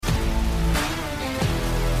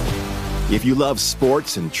If you love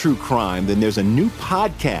sports and true crime, then there's a new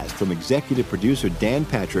podcast from executive producer Dan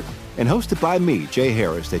Patrick and hosted by me, Jay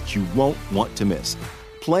Harris, that you won't want to miss.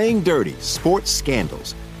 Playing Dirty: Sports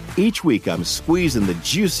Scandals. Each week, I'm squeezing the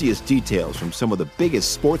juiciest details from some of the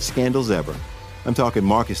biggest sports scandals ever. I'm talking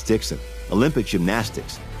Marcus Dixon, Olympic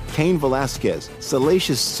gymnastics, Cain Velasquez,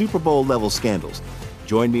 salacious Super Bowl-level scandals.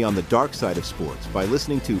 Join me on the dark side of sports by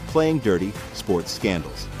listening to Playing Dirty: Sports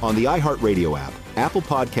Scandals on the iHeartRadio app, Apple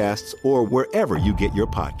Podcasts, or wherever you get your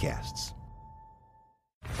podcasts.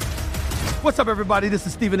 What's up, everybody? This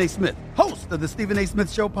is Stephen A. Smith, host of the Stephen A.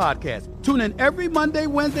 Smith Show podcast. Tune in every Monday,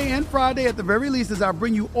 Wednesday, and Friday at the very least as I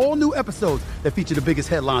bring you all new episodes that feature the biggest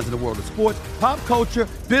headlines in the world of sports, pop culture,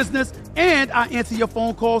 business, and I answer your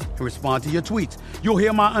phone calls and respond to your tweets. You'll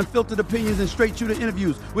hear my unfiltered opinions and straight-shooter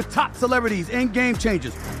interviews with top celebrities and game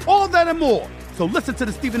changers. All that and more. So listen to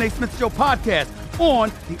the Stephen A. Smith Show podcast on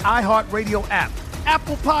the iHeartRadio app,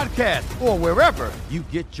 Apple Podcasts, or wherever you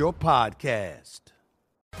get your podcast.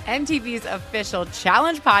 MTV's official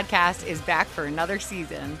Challenge podcast is back for another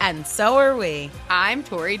season. And so are we. I'm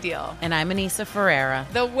Tori Deal. And I'm Anissa Ferreira.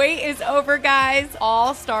 The wait is over, guys.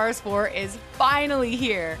 All Stars 4 is finally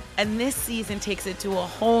here. And this season takes it to a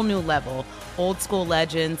whole new level. Old school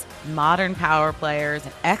legends, modern power players,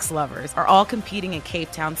 and ex-lovers are all competing in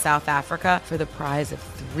Cape Town, South Africa for the prize of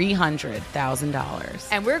 $300,000.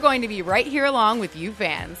 And we're going to be right here along with you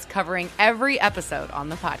fans, covering every episode on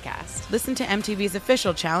the podcast. Listen to MTV's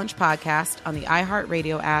official Challenge podcast on the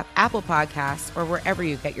iHeartRadio app, Apple Podcasts, or wherever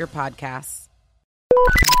you get your podcasts.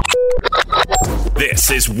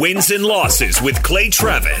 This is Wins and Losses with Clay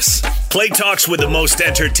Travis. Clay talks with the most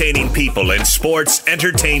entertaining people in sports,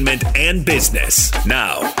 entertainment, and business.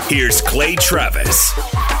 Now, here's Clay Travis.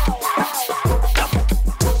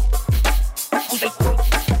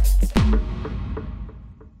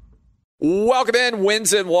 Welcome in,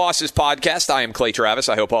 Wins and Losses podcast. I am Clay Travis.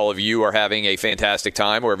 I hope all of you are having a fantastic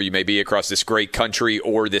time wherever you may be across this great country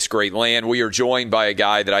or this great land. We are joined by a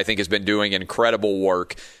guy that I think has been doing incredible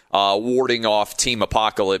work warding off Team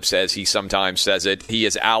Apocalypse, as he sometimes says it. He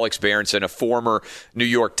is Alex Berenson, a former New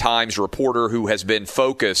York Times reporter who has been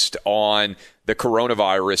focused on the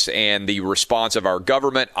coronavirus and the response of our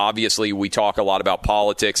government. Obviously, we talk a lot about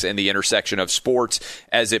politics and the intersection of sports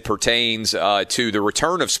as it pertains to the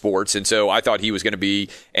return of sports. And so I thought he was going to be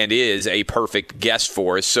and is a perfect guest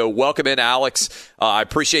for us. So welcome in, Alex. I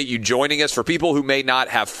appreciate you joining us. For people who may not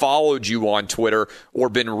have followed you on Twitter or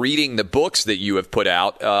been reading the books that you have put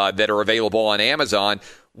out that are available on Amazon,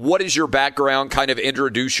 what is your background? Kind of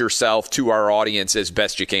introduce yourself to our audience as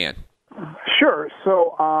best you can. Sure.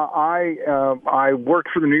 So I worked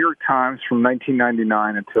for the New York Times from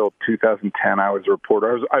 1999 until 2010. I was a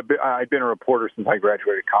reporter. I'd been a reporter since I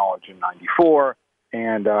graduated college in '94,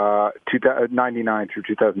 and 99 through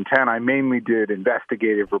 2010. I mainly did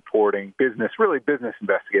investigative reporting, business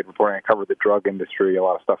investigative reporting. I covered the drug industry, a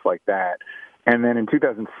lot of stuff like that. And then in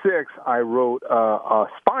 2006, I wrote a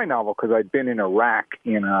spy novel because I'd been in Iraq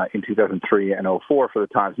in 2003 and 2004 for the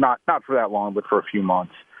Times, not for that long, but for a few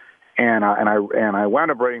months. And I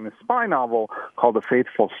wound up writing this spy novel called The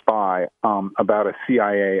Faithful Spy about a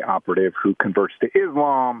CIA operative who converts to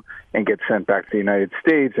Islam and gets sent back to the United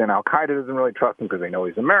States. And Al-Qaeda doesn't really trust him because they know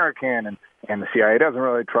he's American, and the CIA doesn't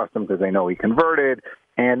really trust him because they know he converted.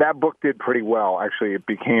 And that book did pretty well. Actually, it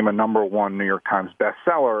became a #1 New York Times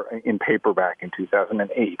bestseller in paperback in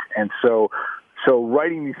 2008. And so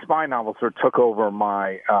writing these spy novels sort of took over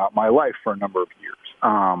my life for a number of years.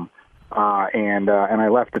 And I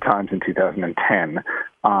left the Times in 2010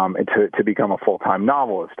 to become a full-time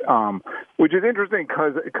novelist, which is interesting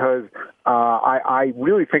because I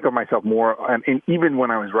really think of myself more, and even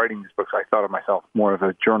when I was writing these books, I thought of myself more as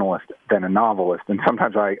a journalist than a novelist. And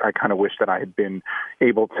sometimes I kind of wish that I had been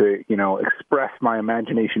able to, express my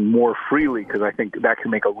imagination more freely, because I think that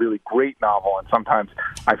can make a really great novel. And sometimes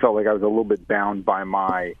I felt like I was a little bit bound by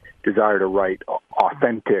my desire to write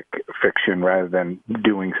authentic fiction rather than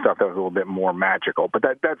doing stuff that was a little bit more magical. But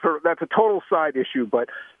that's a total side issue. But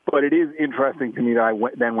it is interesting to me that I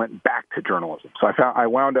then went back to journalism. So I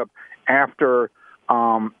wound up after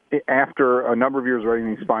a number of years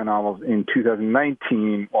writing these spy novels in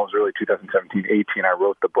 2019. Well, it was really 2017, 18. I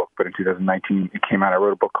wrote the book, but in 2019 it came out. I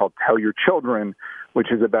wrote a book called Tell Your Children,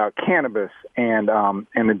 which is about cannabis and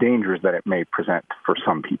the dangers that it may present for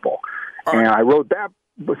some people. And I wrote that.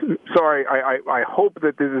 Sorry, I hope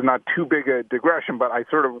that this is not too big a digression, but I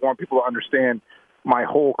sort of want people to understand my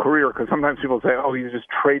whole career, because sometimes people say, oh, he's just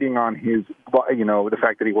trading on his, the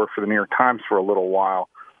fact that he worked for the New York Times for a little while,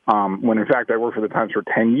 when in fact I worked for the Times for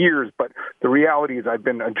 10 years. But the reality is I've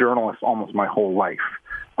been a journalist almost my whole life.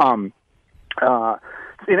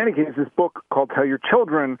 in any case, this book called Tell Your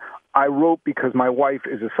Children, I wrote because my wife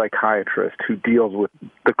is a psychiatrist who deals with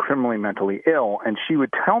the criminally mentally ill, and she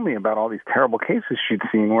would tell me about all these terrible cases she'd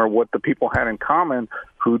seen where what the people had in common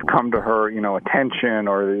who'd come to her, attention,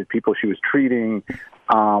 or the people she was treating,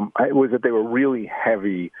 it was that they were really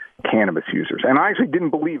heavy cannabis users. And I actually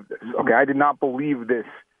didn't believe this. Okay, I did not believe this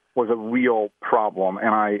was a real problem,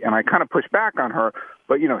 and I kind of pushed back on her.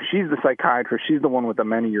 But she's the psychiatrist. She's the one with the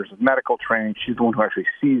many years of medical training. She's the one who actually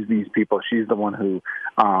sees these people. She's the one who,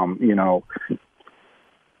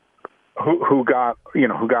 who got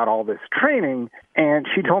all this training. And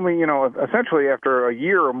she told me, essentially after a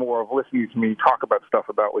year or more of listening to me talk about stuff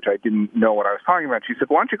about which I didn't know what I was talking about, she said,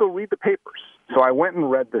 "Why don't you go read the papers?" So I went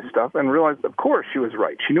and read this stuff and realized, of course, she was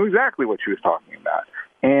right. She knew exactly what she was talking about.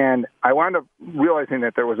 And I wound up realizing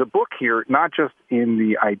that there was a book here, not just in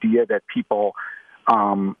the idea that people,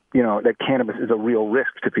 that cannabis is a real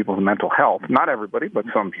risk to people's mental health, not everybody, but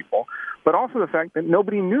some people, but also the fact that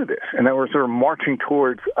nobody knew this, and that we're sort of marching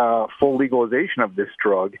towards full legalization of this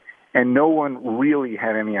drug, and no one really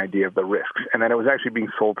had any idea of the risks, and that it was actually being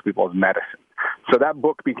sold to people as medicine. So that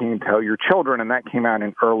book became Tell Your Children, and that came out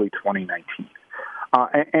in early 2019.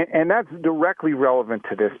 And that's directly relevant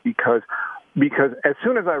to this because as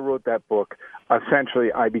soon as I wrote that book,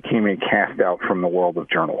 essentially I became a cast out from the world of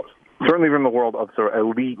journalism, certainly from the world of sort of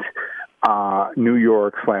elite New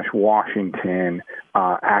York / Washington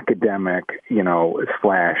academic, / New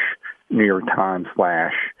York Times /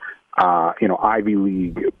 Ivy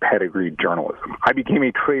League pedigreed journalism. I became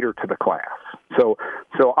a traitor to the class. So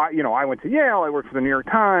I went to Yale. I worked for the New York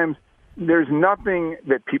Times. There's nothing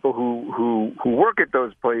that people who work at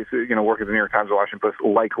those places, work at the New York Times or Washington Post,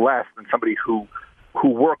 like less than somebody who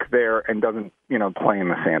works there and doesn't, play in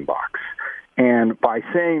the sandbox. And by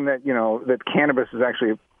saying that, that cannabis is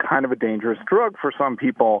actually kind of a dangerous drug for some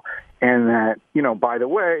people, and that, by the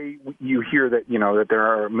way, you hear that, that there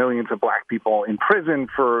are millions of black people in prison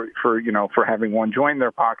for having one joint in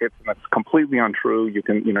their pockets, and that's completely untrue. You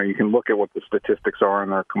can look at what the statistics are,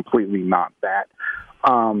 and they're completely not that.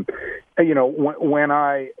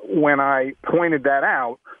 When I pointed that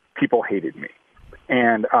out, people hated me,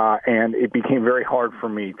 and it became very hard for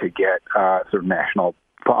me to get sort of national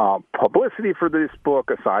publicity for this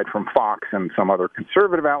book, aside from Fox and some other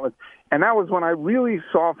conservative outlets. And that was when I really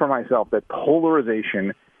saw for myself that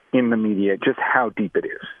polarization in the media, just how deep it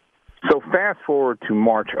is. So fast forward to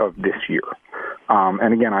March of this year.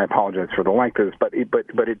 And again, I apologize for the length of this, but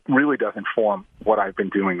it really does inform what I've been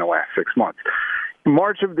doing the last 6 months.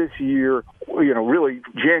 March of this year, really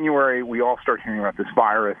January, we all start hearing about this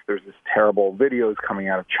virus. There's this terrible videos coming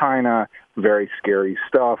out of China, very scary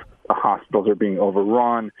stuff. The hospitals are being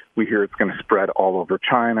overrun. We hear it's going to spread all over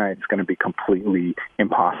China. It's going to be completely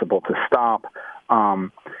impossible to stop.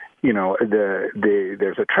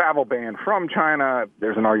 There's a travel ban from China.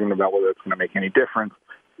 There's an argument about whether it's going to make any difference.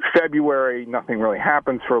 February, nothing really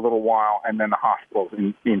happens for a little while, and then the hospitals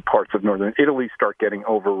in parts of northern Italy start getting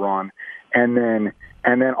overrun, and then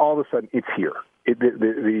all of a sudden it's here.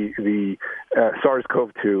 The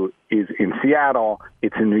SARS-CoV-2 is in Seattle,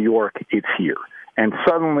 it's in New York, it's here, and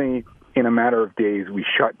suddenly in a matter of days we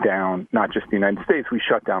shut down not just the United States, we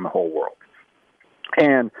shut down the whole world,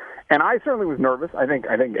 and I certainly was nervous. I think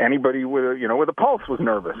anybody with a pulse was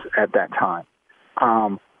nervous at that time.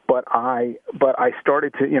 But I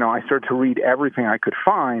started to read everything I could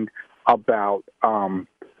find about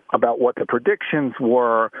what the predictions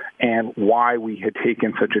were and why we had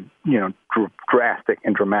taken such a drastic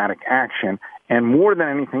and dramatic action. And more than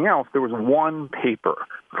anything else, there was one paper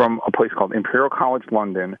from a place called Imperial College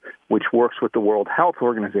London, which works with the World Health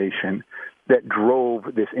Organization, that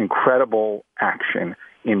drove this incredible action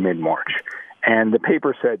in mid-March. And the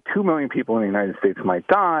paper said 2 million people in the United States might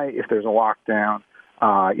die if there's a lockdown.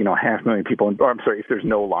 500,000 people if there's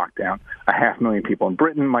no lockdown, 500,000 people in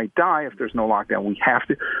Britain might die if there's no lockdown.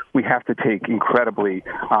 We have to take incredibly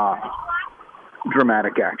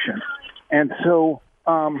dramatic action. And so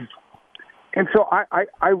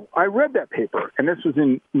I read that paper, and this was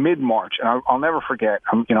in mid-March, and I'll never forget.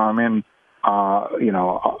 I'm in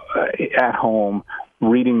at home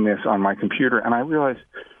reading this on my computer, and I realized,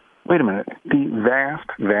 wait a minute, the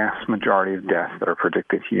vast majority of deaths that are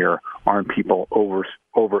predicted here are in people over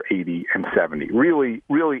 80 and 70, really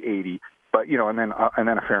 80, but, and then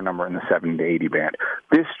a fair number in the 70 to 80 band.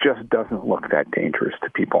 This just doesn't look that dangerous to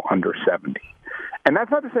people under 70. And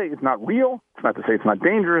that's not to say it's not real. It's not to say it's not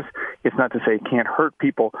dangerous. It's not to say it can't hurt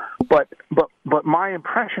people, but my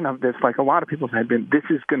impression of this, like a lot of people have been, this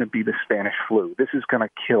is going to be the Spanish flu. This is going to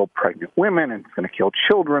kill pregnant women, and it's going to kill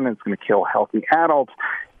children, and it's going to kill healthy adults,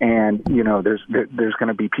 and there's going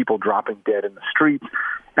to be people dropping dead in the streets.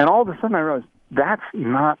 And all of a sudden, I realized that's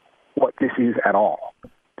not what this is at all.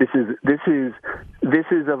 This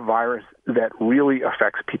is a virus that really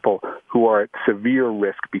affects people who are at severe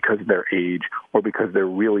risk because of their age or because they're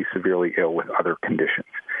really severely ill with other conditions.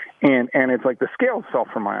 And it's like the scales fell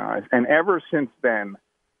from my eyes. And ever since then,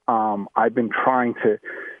 I've been trying to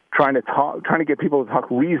get people to talk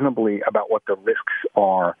reasonably about what the risks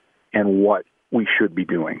are and what we should be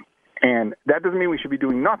doing. And that doesn't mean we should be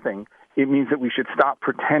doing nothing. It means that we should stop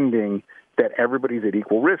pretending that everybody's at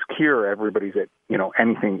equal risk here, or everybody's at,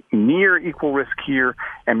 anything near equal risk here,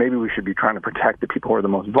 and maybe we should be trying to protect the people who are the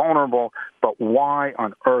most vulnerable, but why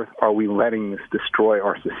on earth are we letting this destroy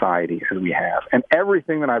our society as we have? And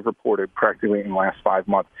everything that I've reported practically in the last 5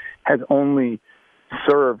 months has only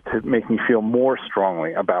served to make me feel more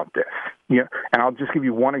strongly about this. And I'll just give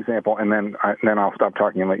you one example, and then I'll stop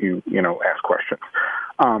talking and let you, ask questions.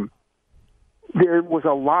 There was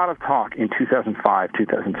a lot of talk in 2005,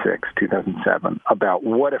 2006, 2007 about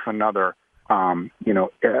what if another,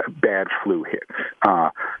 bad flu hits.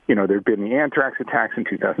 There'd been the anthrax attacks in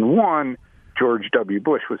 2001. George W.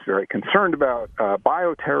 Bush was very concerned about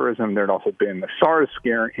bioterrorism. There'd also been the SARS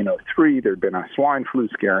scare in 2003. There'd been a swine flu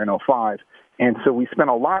scare in 2005. And so we spent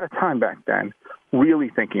a lot of time back then really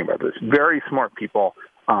thinking about this. Very smart people,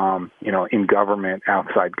 in government,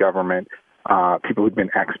 outside government, people who've been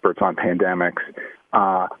experts on pandemics,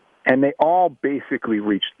 and they all basically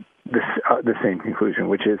reached the same conclusion,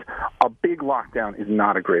 which is a big lockdown is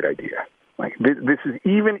not a great idea. Like this is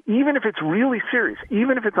even if it's really serious,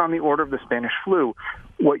 even if it's on the order of the Spanish flu,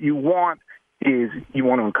 what you want is you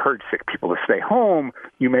want to encourage sick people to stay home.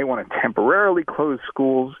 You may want to temporarily close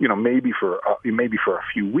schools, maybe for a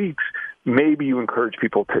few weeks. Maybe you encourage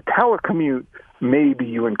people to telecommute. Maybe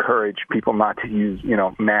you encourage people not to use,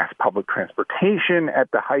 mass public transportation at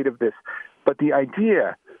the height of this. But the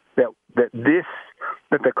idea that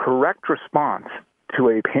the correct response to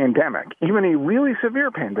a pandemic, even a really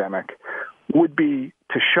severe pandemic, would be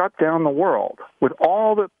to shut down the world with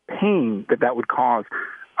all the pain that would cause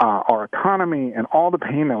our economy, and all the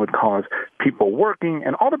pain that would cause people working,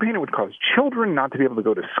 and all the pain it would cause children not to be able to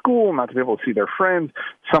go to school, not to be able to see their friends,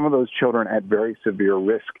 some of those children at very severe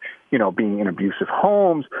risk, being in abusive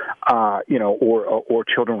homes, or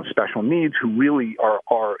children with special needs who really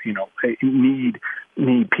are need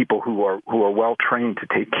people who are well trained to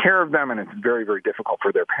take care of them, and it's very, very difficult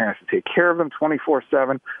for their parents to take care of them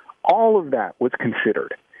 24/7. All of that was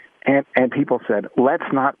considered. And people said, let's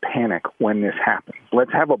not panic when this happens.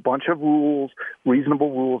 Let's have a bunch of rules,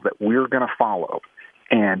 reasonable rules that we're going to follow.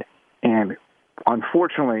 And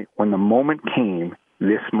unfortunately, when the moment came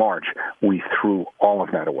this March, we threw all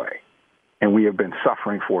of that away. And we have been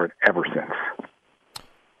suffering for it ever since.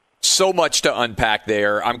 So much to unpack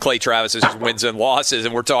there. I'm Clay Travis. This is Wins and Losses,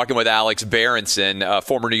 and we're talking with Alex Berenson, a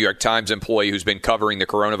former New York Times employee who's been covering the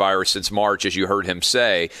coronavirus since March, as you heard him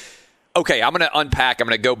say. Okay, I'm going to unpack. I'm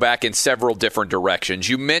going to go back in several different directions.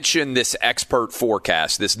 You mentioned this expert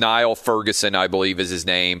forecast, this Niall Ferguson, I believe is his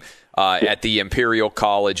name, at the Imperial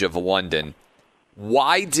College of London.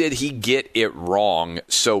 Why did he get it wrong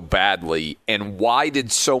so badly, and why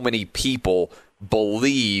did so many people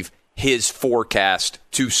believe his forecast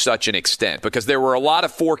to such an extent? Because there were a lot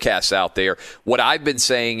of forecasts out there. What I've been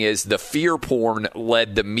saying is the fear porn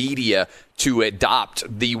led the media to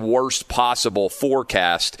adopt the worst possible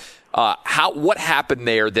forecast. What happened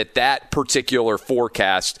there that particular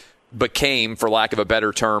forecast became, for lack of a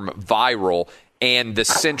better term, viral, and the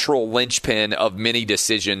central linchpin of many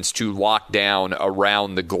decisions to lock down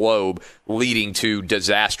around the globe, leading to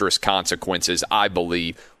disastrous consequences, I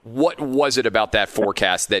believe? What was it about that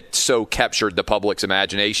forecast that so captured the public's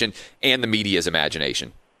imagination and the media's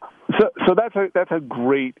imagination? So that's a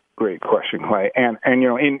great question, Clay. And in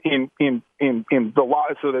the law,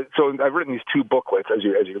 so I've written these two booklets as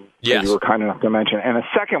you were kind enough to mention, and the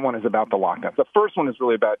second one is about the lockdowns. The first one is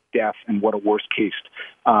really about deaths and what a worst case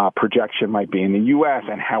projection might be in the U.S.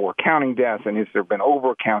 and how we're counting deaths and has there been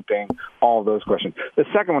overcounting, all of those questions. The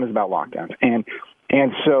second one is about lockdowns, and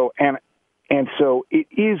so it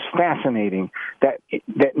is fascinating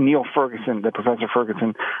that Neil Ferguson, that Professor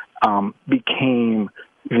Ferguson, became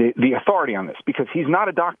the authority on this, because he's not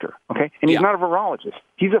a doctor, okay? And he's not a virologist.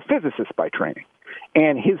 He's a physicist by training.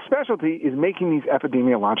 And his specialty is making these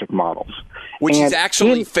epidemiologic models. Which he's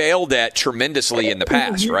actually failed at tremendously in the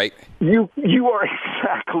past, right? You are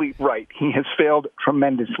exactly right. He has failed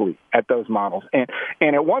tremendously at those models. And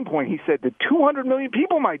at one point he said that 200 million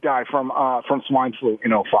people might die from swine flu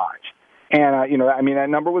in 2005. And, that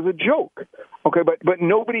number was a joke. Okay, but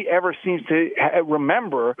nobody ever seems to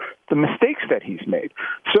remember the mistakes that he's made.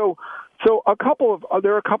 So there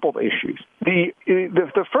are a couple of issues.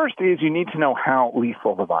 The first is you need to know how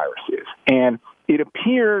lethal the virus is, and it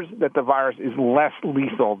appears that the virus is less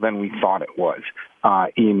lethal than we thought it was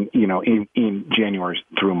in January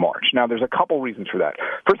through March. Now, there's a couple reasons for that.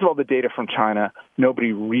 First of all, the data from China,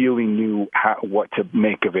 nobody really knew what to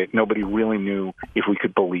make of it. Nobody really knew if we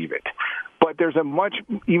could believe it. But there's a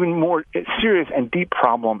even more serious and deep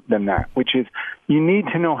problem than that, which is you need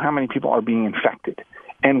to know how many people are being infected.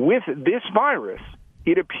 And with this virus,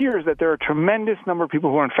 it appears that there are a tremendous number of people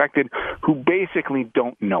who are infected who basically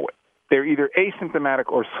don't know it. They're either asymptomatic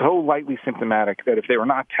or so lightly symptomatic that if they were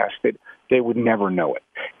not tested, they would never know it.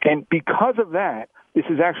 And because of that, this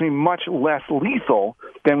is actually much less lethal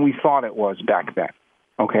than we thought it was back then.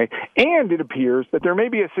 Okay? And it appears that there may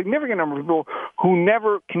be a significant number of people who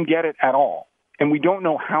never can get it at all. And we don't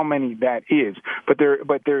know how many that is, but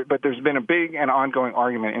there's been a big and ongoing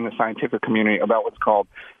argument in the scientific community about what's called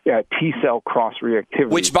T-cell cross-reactivity.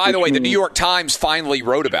 Which, by the way, the New York Times finally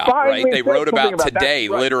wrote about, right? They wrote about today,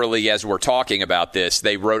 right. Literally, as we're talking about this.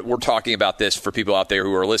 We're talking about this for people out there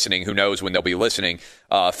who are listening, who knows when they'll be listening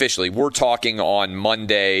officially. We're talking on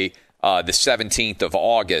Monday, the 17th of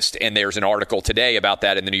August, and there's an article today about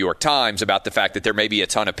that in the New York Times about the fact that there may be a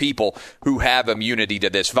ton of people who have immunity to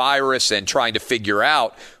this virus and trying to figure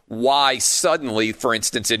out why suddenly, for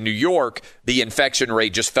instance, in New York, the infection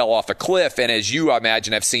rate just fell off a cliff. And as you, I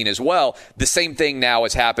imagine, have seen as well, the same thing now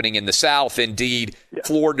is happening in the South. Indeed,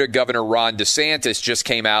 Florida Governor Ron DeSantis just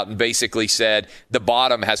came out and basically said the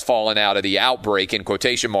bottom has fallen out of the outbreak, in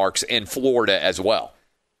quotation marks, in Florida as well.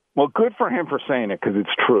 Well, good for him for saying it, because it's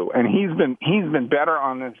true, and he's been better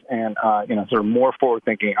on this, and sort of more forward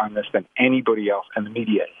thinking on this than anybody else, and the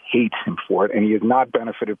media hates him for it, and he has not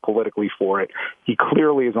benefited politically for it. He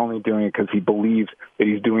clearly is only doing it because he believes that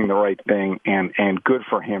he's doing the right thing, and good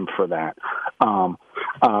for him for that.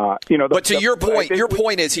 But to your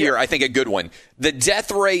point is here, I think, a good one. The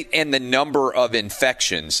death rate and the number of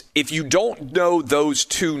infections, if you don't know those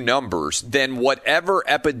two numbers, then whatever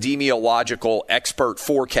epidemiological expert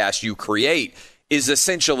forecast you create is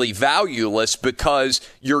essentially valueless, because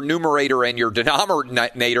your numerator and your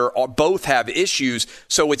denominator both have issues,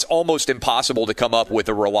 so it's almost impossible to come up with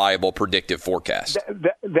a reliable predictive forecast.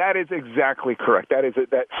 That is exactly correct.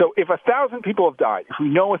 So if 1,000 people have died, if we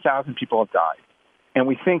know 1,000 people have died, and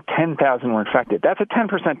we think 10,000 were infected, that's a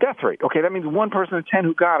 10% death rate. Okay, that means 1 person in 10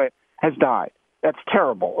 who got it has died. That's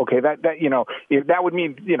terrible. Okay, that would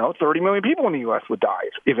mean 30 million people in the U.S. would die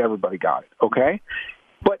if everybody got it. Okay.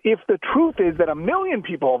 But if the truth is that 1 million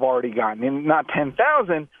people have already gotten it, not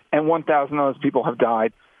 10,000, and 1,000 of those people have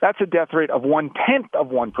died, that's a death rate of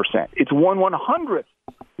 0.1%. It's 1/100th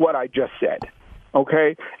what I just said.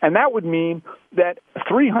 Okay? And that would mean that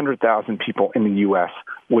 300,000 people in the U.S.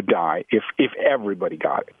 would die if everybody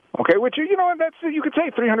got it. Okay? Which, that's, you could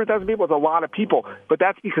say 300,000 people is a lot of people, but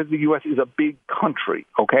that's because the U.S. is a big country.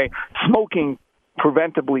 Okay? Smoking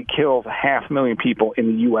preventably kills 500,000 people in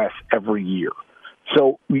the U.S. every year.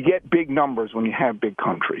 So we get big numbers when you have big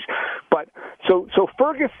countries. But so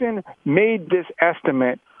Ferguson made this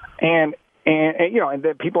estimate, and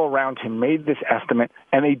the people around him made this estimate,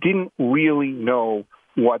 and they didn't really know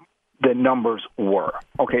what the numbers were.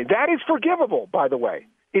 Okay, that is forgivable, by the way.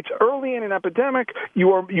 It's early in an epidemic.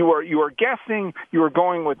 You are guessing. You are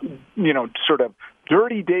going with sort of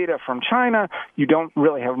dirty data from China. You don't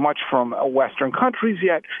really have much from Western countries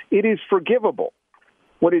yet. It is forgivable.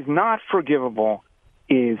 What is not forgivable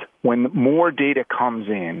is when more data comes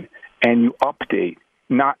in and you update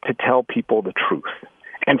not to tell people the truth.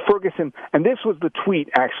 And Ferguson, and this was the tweet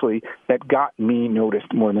actually that got me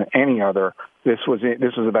noticed more than any other. This was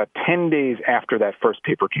about 10 days after that first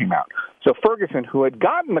paper came out. So Ferguson, who had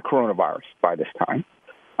gotten the coronavirus by this time,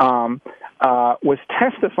 was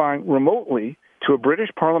testifying remotely to a British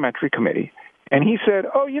parliamentary committee. And he said,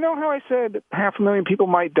 you know how I said 500,000 people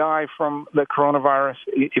might die from the coronavirus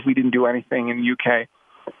if we didn't do anything in the UK?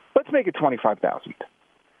 Let's make it 25,000.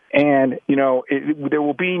 And, there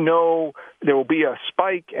will be a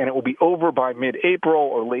spike, and it will be over by mid-April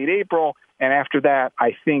or late April. And after that,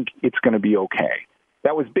 I think it's going to be okay.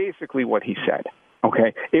 That was basically what he said.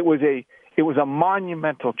 Okay. It was a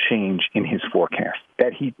monumental change in his forecast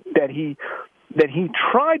that he that he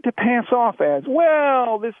tried to pass off as,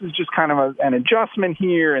 well, this is just kind of an adjustment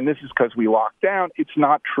here, and this is because we locked down. It's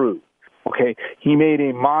not true. Okay, he made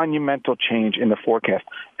a monumental change in the forecast,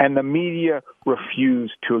 and the media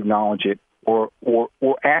refused to acknowledge it or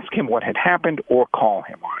ask him what had happened or call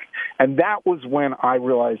him on it. And that was when I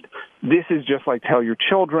realized this is just like Tell Your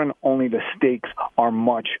Children, only the stakes are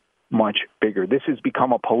much, much bigger. This has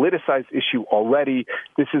become a politicized issue already.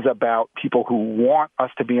 This is about people who want us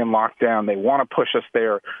to be in lockdown. They want to push us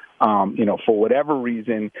there, for whatever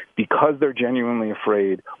reason, because they're genuinely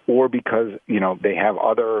afraid or because, they have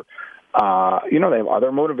other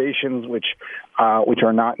motivations which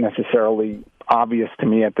are not necessarily obvious to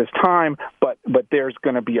me at this time, but there's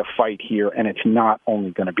going to be a fight here, and it's not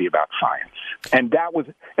only going to be about science. And that was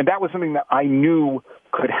something that I knew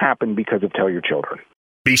could happen because of Tell Your Children.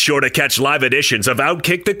 Be sure to catch live editions of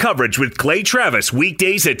Outkick the Coverage with Clay Travis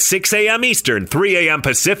weekdays at 6 a.m. Eastern, 3 a.m.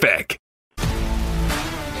 Pacific.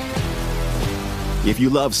 If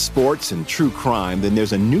you love sports and true crime, then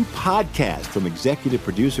there's a new podcast from executive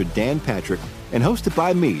producer Dan Patrick and hosted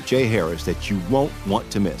by me, Jay Harris, that you won't want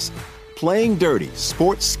to miss. Playing Dirty: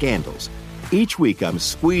 Sports Scandals. Each week, I'm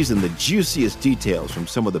squeezing the juiciest details from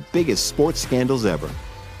some of the biggest sports scandals ever.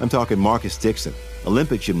 I'm talking Marcus Dixon,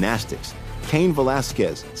 Olympic gymnastics, Cain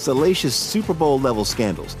Velasquez, salacious Super Bowl-level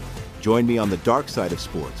scandals. Join me on the dark side of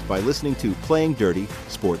sports by listening to Playing Dirty: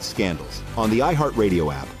 Sports Scandals on the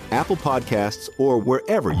iHeartRadio app, Apple Podcasts, or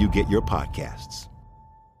wherever you get your podcasts.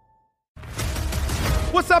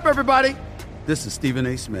 What's up, everybody? This is Stephen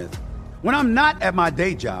A. Smith. When I'm not at my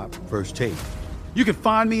day job, First Take, you can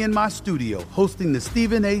find me in my studio hosting the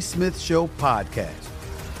Stephen A. Smith Show podcast.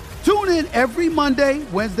 Tune in every Monday,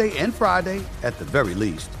 Wednesday, and Friday, at the very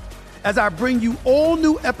least, as I bring you all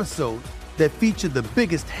new episodes that feature the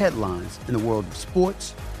biggest headlines in the world of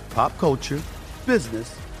sports, pop culture,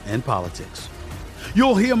 business, and politics.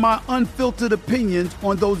 You'll hear my unfiltered opinions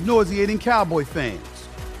on those nauseating Cowboy fans,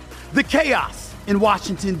 the chaos in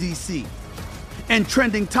Washington, D.C., and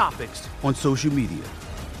trending topics on social media,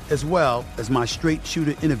 as well as my straight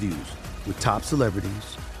shooter interviews with top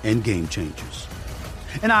celebrities and game changers.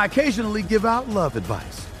 And I occasionally give out love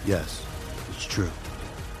advice. Yes, it's true.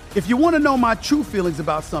 If you want to know my true feelings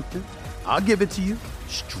about something, I'll give it to you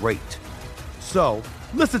straight. So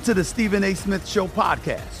listen to the Stephen A. Smith Show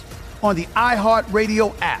podcast on the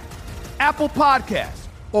iHeartRadio app, Apple Podcasts,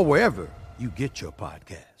 or wherever you get your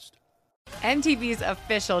podcast. MTV's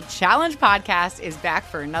official Challenge podcast is back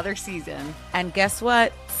for another season. And guess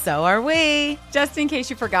what? So are we. Just in case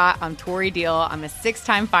you forgot, I'm Tori Deal. I'm a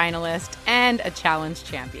 6-time finalist and a Challenge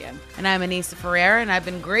champion. And I'm Anissa Ferreira, and I've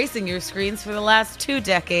been gracing your screens for the last 2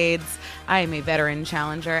 decades. I am a veteran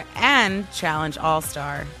challenger and Challenge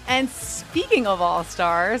All-Star. And speaking of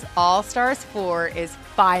All-Stars, All-Stars 4 is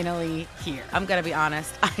finally here. I'm going to be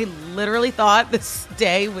honest. I literally thought this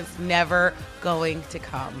day was never going to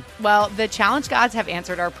come. Well, the Challenge gods have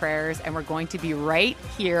answered our prayers, and we're going to be right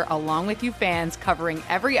here along with you fans covering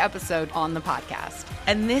every episode on the podcast.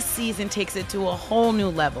 And this season takes it to a whole new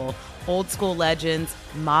level. Old school legends,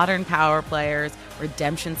 modern power players,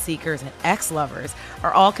 redemption seekers, and ex-lovers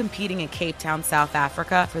are all competing in Cape Town, South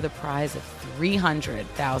Africa for the prize of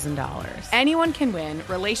 $300,000. Anyone can win,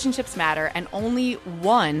 relationships matter, and only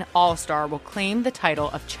one All-Star will claim the title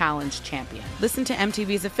of Challenge champion. Listen to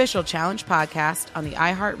MTV's official Challenge podcast on the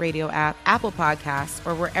iHeartRadio app, Apple Podcasts,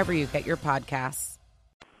 or wherever you get your podcasts.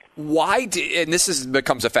 And this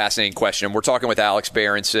becomes a fascinating question. We're talking with Alex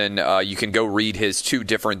Berenson. You can go read his 2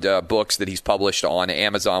 different books that he's published on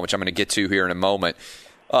Amazon, which I'm going to get to here in a moment.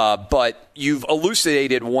 But you've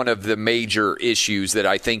elucidated one of the major issues that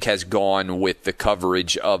I think has gone with the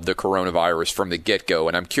coverage of the coronavirus from the get-go.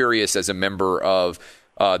 And I'm curious, as a member of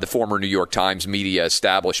the former New York Times media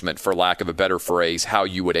establishment, for lack of a better phrase, how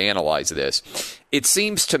you would analyze this. It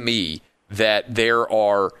seems to me that there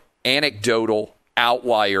are anecdotal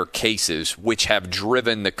outlier cases which have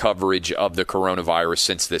driven the coverage of the coronavirus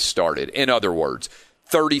since this started. In other words,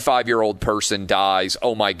 35-year-old person dies.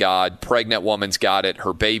 Oh, my God, pregnant woman's got it.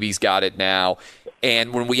 Her baby's got it now.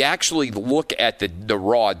 And when we actually look at the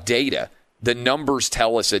raw data, the numbers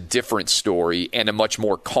tell us a different story and a much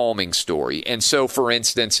more calming story. And so, for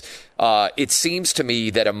instance, it seems to me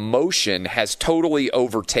that emotion has totally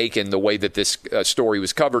overtaken the way that this story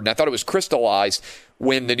was covered. And I thought it was crystallized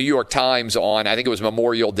when the New York Times on, I think it was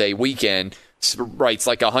Memorial Day weekend, writes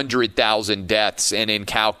like 100,000 deaths and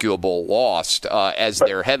incalculable lost as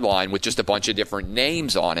their headline with just a bunch of different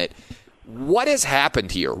names on it. What has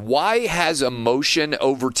happened here? Why has emotion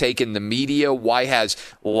overtaken the media? Why has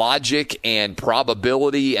logic and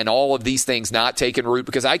probability and all of these things not taken root?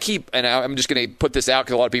 Because I'm just going to put this out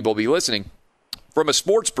because a lot of people will be listening. from a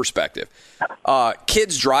sports perspective,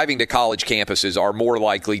 kids driving to college campuses are more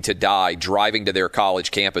likely to die driving to their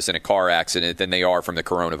college campus in a car accident than they are from the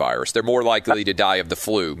coronavirus. They're more likely to die of the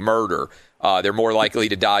flu, murder. They're more likely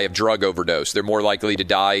to die of drug overdose. They're more likely to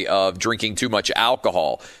die of drinking too much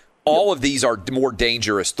alcohol. All of these are more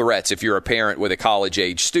dangerous threats if you're a parent with a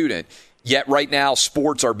college-age student. Yet right now,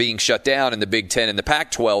 sports are being shut down in the Big Ten and the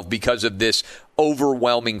Pac-12 because of this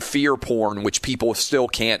overwhelming fear porn, which people still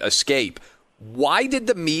can't escape. Why did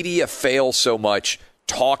the media fail so much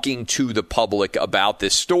talking to the public about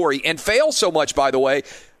this story, and fail so much, by the way,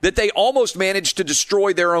 that they almost managed to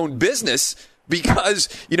destroy their own business? Because,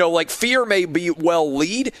 fear may be well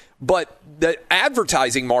lead, but the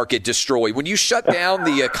advertising market destroyed. When you shut down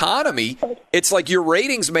the economy, it's like your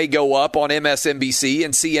ratings may go up on MSNBC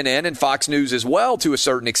and CNN and Fox News as well to a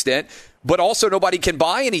certain extent, but also nobody can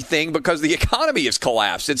buy anything because the economy has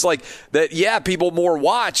collapsed. It's like that, yeah, people more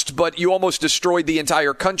watched, but you almost destroyed the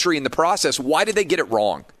entire country in the process. Why did they get it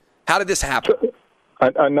wrong? How did this happen?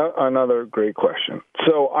 Another great question.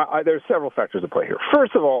 So there's several factors at play here.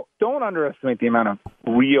 First of all, don't underestimate the amount of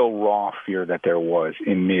real raw fear that there was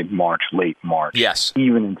in mid-March, late March. Yes.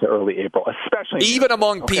 Even into early April, especially. Even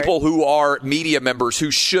among people who are media members who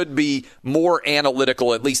should be more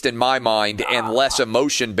analytical, at least in my mind, and less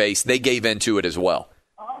emotion-based, they gave into it as well.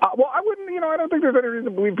 Well, I wouldn't, I don't think there's any reason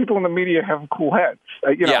to believe people in the media have cool heads.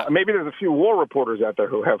 Maybe there's a few war reporters out there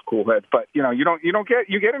who have cool heads, but, you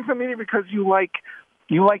get into the media because you like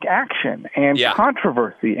action and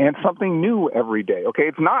controversy and something new every day. Okay,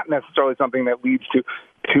 it's not necessarily something that leads to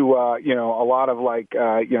a lot of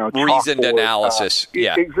reasoned analysis.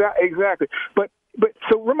 Exactly. But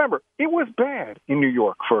so remember, it was bad in New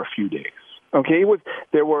York for a few days. Okay,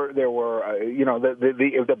 there were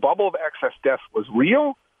the bubble of excess deaths was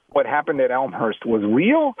real. What happened at Elmhurst was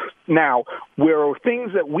real. Now, there were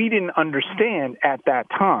things that we didn't understand at that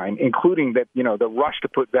time, including that, the rush to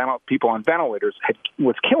put people on ventilators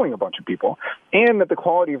was killing a bunch of people, and that the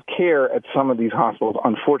quality of care at some of these hospitals,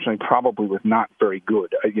 unfortunately, probably was not very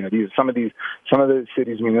good. Some of the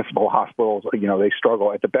city's municipal hospitals, they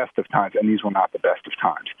struggle at the best of times, and these were not the best of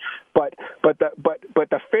times. But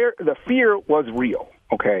the fear was real.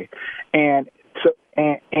 Okay, and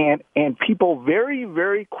people very,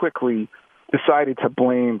 very quickly decided to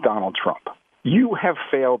blame Donald Trump. You have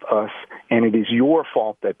failed us, and it is your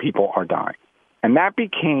fault that people are dying. And that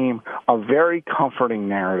became a very comforting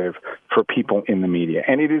narrative for people in the media.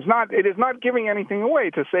 And it is not giving anything away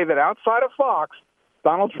to say that outside of Fox,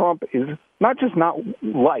 Donald Trump is not just not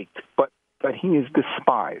liked, but he is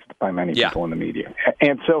despised by many people in the media.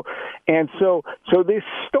 And so this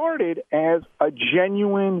started as a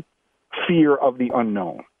genuine fear of the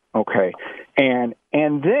unknown, okay, and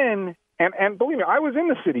then believe me, I was in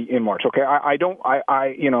the city in March, okay.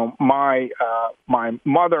 My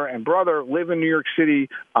mother and brother live in New York City,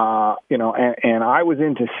 and I was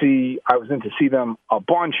in to see them a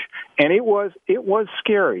bunch, and it was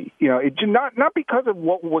scary, it not because of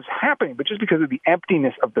what was happening, but just because of the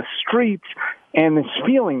emptiness of the streets and this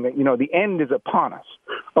feeling that the end is upon us.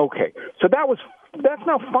 Okay, so that's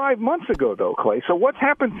now 5 months ago, though, Clay. So what's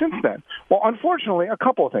happened since then? Well, unfortunately, a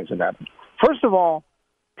couple of things have happened. First of all,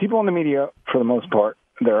 people in the media, for the most part,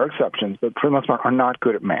 there are exceptions, but for the most part, are not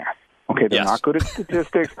good at math. Okay, they're not good at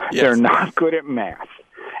statistics. They're not good at math,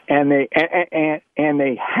 and they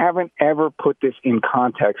haven't ever put this in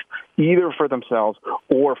context either for themselves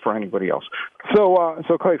or for anybody else. So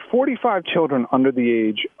Clay, 45 children under the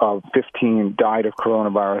age of 15 died of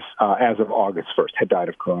coronavirus as of August 1st. Had died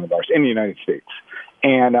of coronavirus in the United States.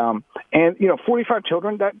 And 45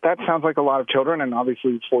 children, that sounds like a lot of children, and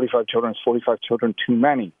obviously 45 children is 45 children too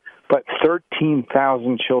many. But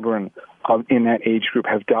 13,000 children in that age group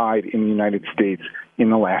have died in the United States in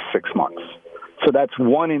the last 6 months. So that's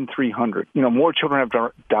 1 in 300. More children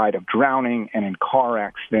have died of drowning and in car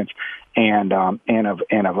accidents and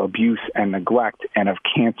of abuse and neglect and of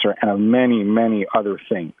cancer and of many, many other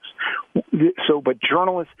things. But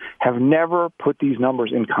journalists have never put these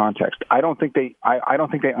numbers in context. I don't think they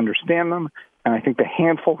understand them, and I think the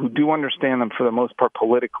handful who do understand them, for the most part,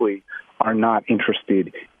 politically, are not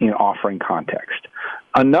interested in offering context.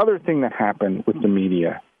 Another thing that happened with the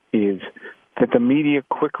media is that the media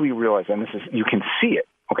quickly realized, and you can see it,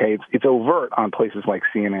 okay, it's overt on places like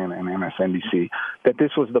CNN and MSNBC, that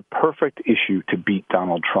this was the perfect issue to beat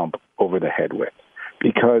Donald Trump over the head with.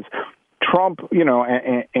 Because Trump,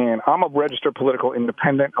 and I'm a registered political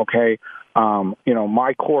independent, okay,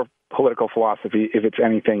 my core political philosophy, if it's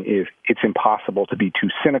anything, is it's impossible to be too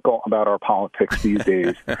cynical about our politics these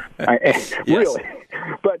days. Really.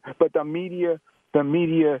 But the media the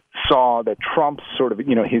media saw that Trump's sort of,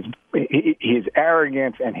 his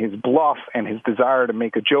arrogance and his bluff and his desire to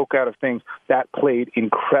make a joke out of things, that played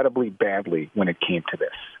incredibly badly when it came to this.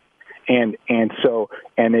 And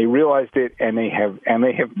they realized it, and they have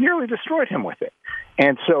nearly destroyed him with it.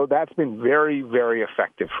 And so that's been very, very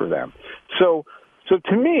effective for them. So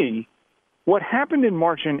to me, what happened in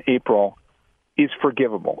March and April is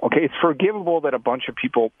forgivable. Okay, it's forgivable that a bunch of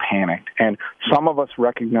people panicked, and some of us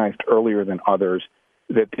recognized earlier than others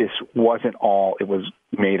that this wasn't all it was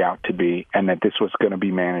made out to be, and that this was going to be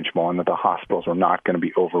manageable, and that the hospitals were not going to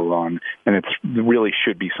be overrun, and it really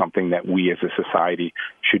should be something that we as a society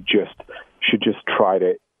should just try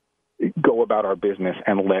to go about our business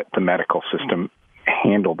and let the medical system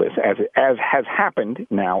handle this, as has happened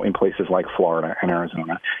now in places like Florida and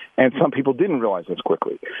Arizona. And some people didn't realize this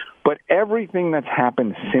quickly. But everything that's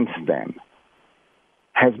happened since then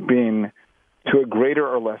has been, to a greater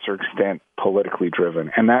or lesser extent, politically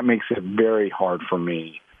driven. And that makes it very hard for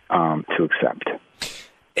me to accept.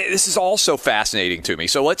 This is also fascinating to me.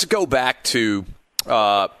 So let's go back to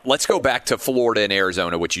Florida and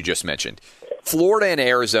Arizona, which you just mentioned. Florida and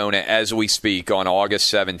Arizona, as we speak on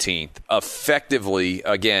August 17th, effectively,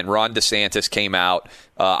 again, Ron DeSantis came out.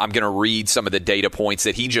 I'm going to read some of the data points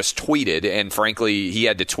that he just tweeted, and frankly, he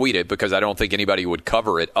had to tweet it because I don't think anybody would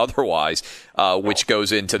cover it otherwise, which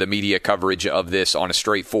goes into the media coverage of this on a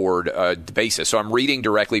straightforward basis. So I'm reading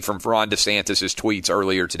directly from Ron DeSantis' tweets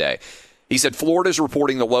earlier today. He said, Florida is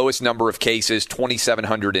reporting the lowest number of cases,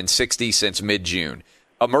 2,760 since mid-June.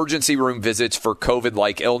 Emergency room visits for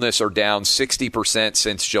COVID-like illness are down 60%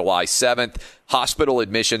 since July 7th. Hospital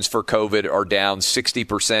admissions for COVID are down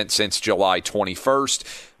 60% since July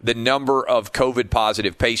 21st. The number of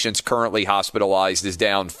COVID-positive patients currently hospitalized is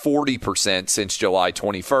down 40% since July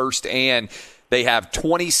 21st. And they have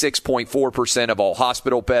 26.4% of all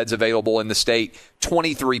hospital beds available in the state,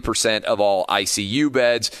 23% of all ICU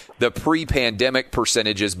beds. The pre-pandemic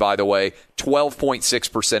percentages, by the way,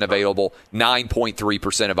 12.6% available,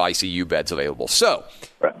 9.3% of ICU beds available. So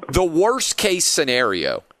the worst case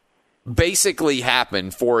scenario basically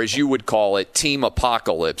happened for, as you would call it, team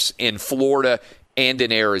apocalypse in Florida and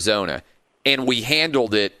in Arizona. And we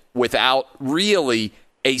handled it without really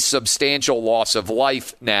a substantial loss of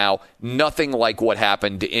life now, nothing like what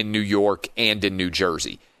happened in New York and in New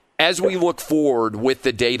Jersey. As we look forward with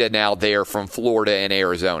the data now there from Florida and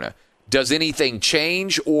Arizona, does anything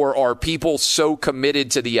change, or are people so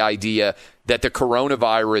committed to the idea that the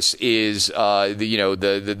coronavirus is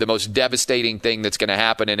the most devastating thing that's going to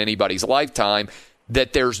happen in anybody's lifetime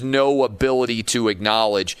that there's no ability to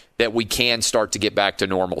acknowledge that we can start to get back to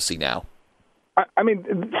normalcy now? I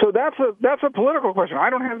mean, so that's a political question. I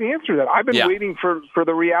don't have the answer to that. I've been waiting for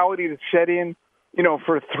the reality to set in,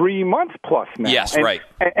 for 3 months plus now. Yes, right.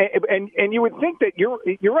 And you would think that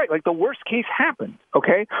you're right. Like, the worst case happened.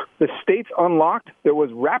 Okay, the states unlocked. There was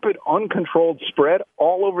rapid, uncontrolled spread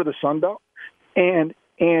all over the Sun Belt, and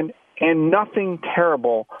nothing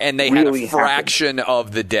terrible. And they really had a fraction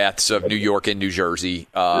of the deaths of New York and New Jersey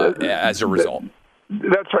as a result.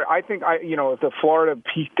 That's right. I think the Florida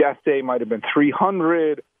peak death day might have been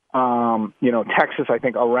 300. Texas, I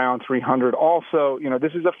think, around 300. Also,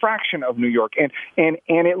 this is a fraction of New York, and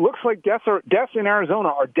it looks like deaths in Arizona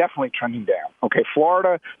are definitely trending down. Okay,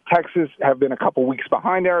 Florida, Texas have been a couple weeks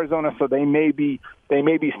behind Arizona, so they may be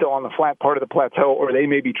still on the flat part of the plateau, or they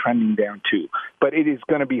may be trending down too. But it is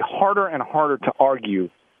going to be harder and harder to argue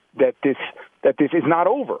that this is not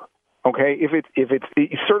over. Okay, if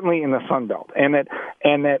it's certainly in the Sun Belt, and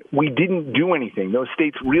that we didn't do anything, those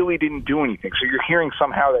states really didn't do anything. So you're hearing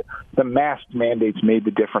somehow that the mask mandates made the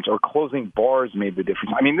difference, or closing bars made the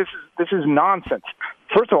difference. I mean, this is nonsense.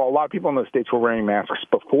 First of all, a lot of people in those states were wearing masks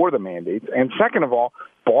before the mandates, and second of all,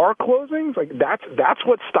 bar closings, like that's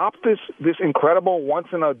what stopped this incredible once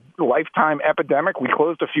in a lifetime epidemic. We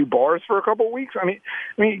closed a few bars for a couple of weeks. I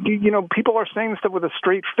mean, people are saying this stuff with a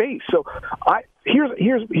straight face. So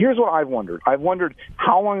here's what I've wondered. I've wondered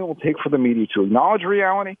how long it will take for the media to acknowledge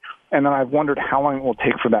reality, and then I've wondered how long it will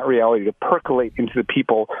take for that reality to percolate into the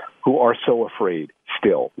people who are so afraid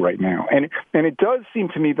still right now. And it does seem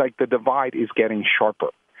to me like the divide is getting sharper.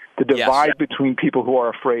 The divide between people who are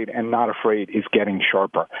afraid and not afraid is getting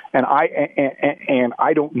sharper. And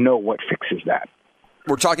I don't know what fixes that.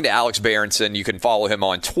 We're talking to Alex Berenson. You can follow him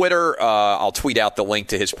on Twitter. I'll tweet out the link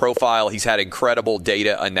to his profile. He's had incredible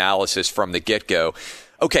data analysis from the get-go.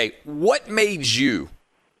 Okay, what made you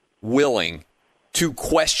willing to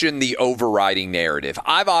question the overriding narrative?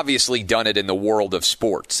 I've obviously done it in the world of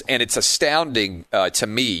sports, and it's astounding to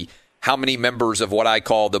me how many members of what I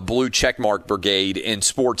call the blue checkmark brigade in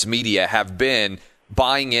sports media have been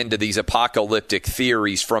buying into these apocalyptic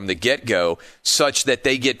theories from the get-go, such that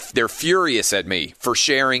they're furious at me for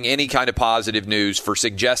sharing any kind of positive news, for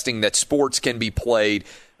suggesting that sports can be played.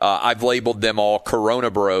 I've labeled them all Corona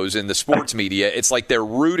bros in the sports media. It's like they're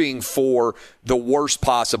rooting for the worst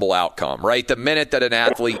possible outcome, right? The minute that an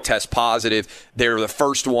athlete tests positive, they're the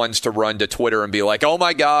first ones to run to Twitter and be like, oh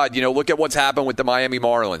my God, look at what's happened with the Miami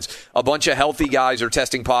Marlins. A bunch of healthy guys are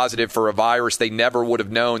testing positive for a virus they never would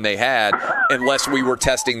have known they had unless we were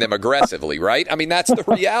testing them aggressively, right? I mean, that's the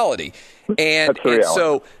reality. And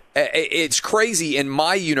so it's crazy. In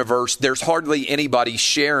my universe, there's hardly anybody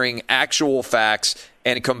sharing actual facts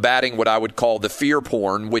and combating what I would call the fear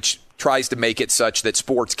porn, which tries to make it such that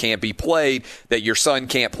sports can't be played, that your son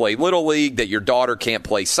can't play Little League, that your daughter can't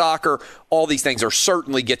play soccer. All these things are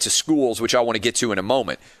certainly get to schools, which I want to get to in a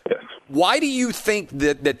moment. Yes. Why do you think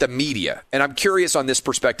that the media, and I'm curious on this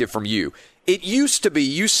perspective from you, it used to be,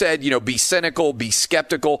 you said, be cynical, be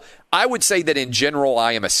skeptical. I would say that in general,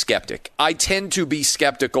 I am a skeptic. I tend to be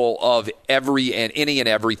skeptical of any and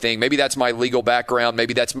everything. Maybe that's my legal background.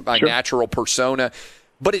 Maybe that's my natural persona.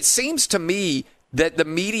 But it seems to me that the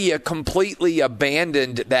media completely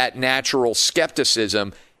abandoned that natural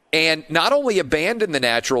skepticism, and not only abandoned the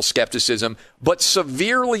natural skepticism, but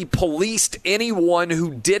severely policed anyone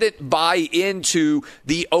who didn't buy into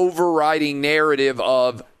the overriding narrative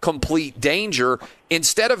of complete danger.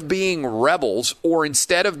 Instead of being rebels, or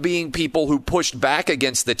instead of being people who pushed back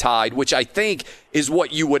against the tide, which I think is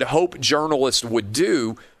what you would hope journalists would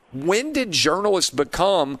do, when did journalists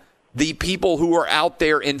become the people who are out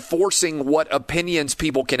there enforcing what opinions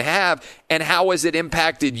people can have, and how has it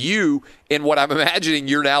impacted you in what I'm imagining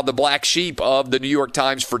you're now the black sheep of the New York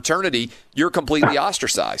Times fraternity? You're completely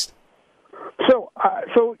ostracized. So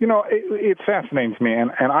it fascinates me,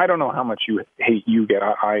 and I don't know how much hate you get.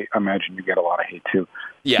 I imagine you get a lot of hate too.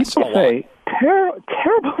 Yes, people say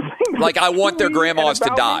terrible things. Like, I want their grandmas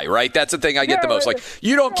to die, right? That's the thing I get the most. Like,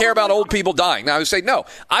 you don't care about old people dying. Now, I would say, no,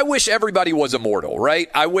 I wish everybody was immortal, right?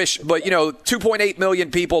 I wish, but 2.8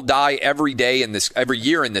 million people die every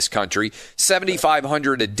year in this country,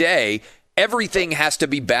 7,500 a day. Everything has to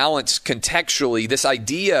be balanced contextually. This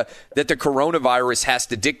idea that the coronavirus has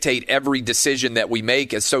to dictate every decision that we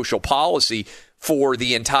make as social policy for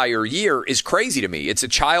the entire year is crazy to me. It's a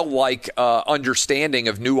childlike understanding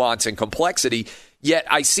of nuance and complexity, yet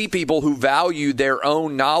I see people who value their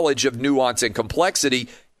own knowledge of nuance and complexity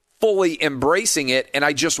fully embracing it, and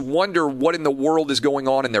I just wonder what in the world is going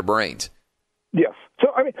on in their brains. Yes. So,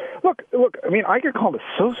 look, I get called a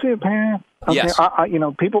sociopath. Yes.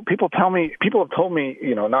 People have told me,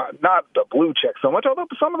 not the blue check so much, although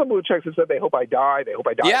some of the blue checks have said they hope I die.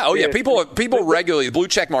 Yeah. Oh, yeah. People regularly, the Blue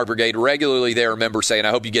Checkmark Brigade regularly, there remember saying, I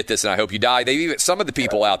hope you get this and I hope you die. Some of the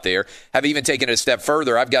people out there have even taken it a step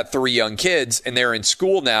further. I've got 3 young kids and they're in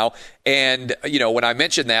school now. And, when I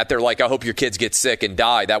mention that, they're like, I hope your kids get sick and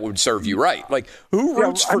die. That would serve you right. Like, who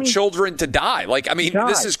roots for children to die?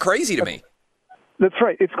 This is crazy to me. That's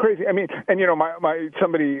right. It's crazy. I mean, and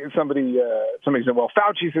somebody said, well,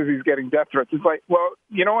 Fauci says he's getting death threats. It's like, well,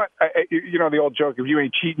 you know what? The old joke: if you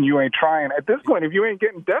ain't cheating, you ain't trying. At this point, if you ain't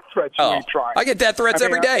getting death threats, you ain't trying. I get death threats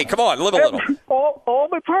every day. Come on, live a little. All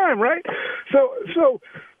the time, right? So,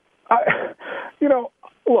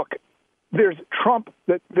 look, there's Trump.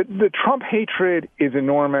 The Trump hatred is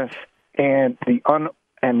enormous, and the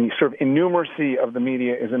sort of innumeracy of the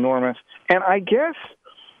media is enormous, and I guess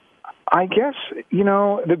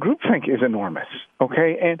the groupthink is enormous,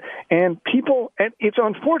 okay? And people, and it's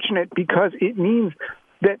unfortunate because it means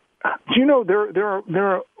that, there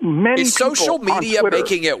are many. Is social media on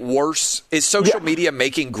making it worse? Is social media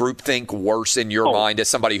making groupthink worse in your mind as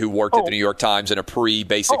somebody who worked at the New York Times in a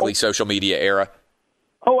basically social media era?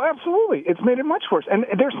 Oh, absolutely. It's made it much worse. And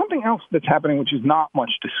there's something else that's happening which is not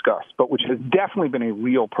much discussed, but which has definitely been a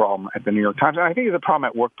real problem at the New York Times, and I think it's a problem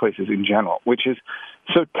at workplaces in general, which is,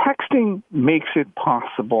 so texting makes it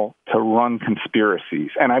possible to run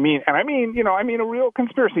conspiracies. And I mean a real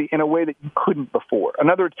conspiracy in a way that you couldn't before. In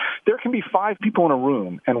other words, there can be 5 people in a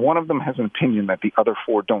room, and one of them has an opinion that the other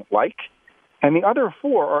 4 don't like, and the other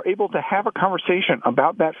 4 are able to have a conversation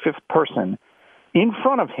about that 5th person in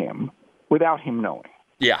front of him without him knowing.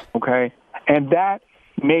 Yeah. Okay. And that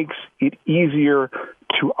makes it easier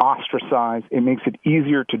to ostracize. It makes it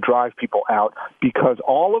easier to drive people out because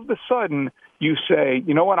all of a sudden you say,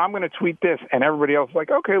 you know what, I'm going to tweet this, and everybody else is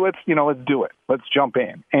like, okay, let's do it. Let's jump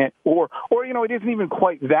in. And or it isn't even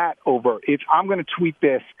quite that overt. It's I'm going to tweet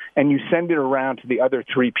this, and you send it around to the other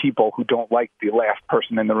 3 people who don't like the last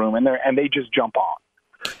person in the room, and they just jump on.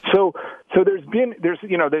 So there's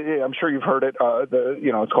I'm sure you've heard it.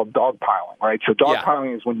 It's called dogpiling, right? So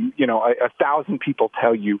dogpiling is when 1,000 people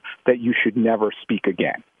tell you that you should never speak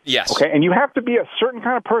again. Yes. Okay, and you have to be a certain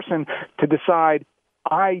kind of person to decide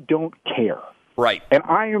I don't care. Right. And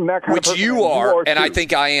I am that kind Which of person. you are, and too. I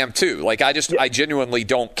think I am too. Like I genuinely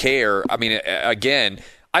don't care. I mean, again,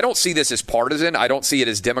 I don't see this as partisan. I don't see it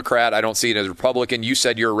as Democrat. I don't see it as Republican. You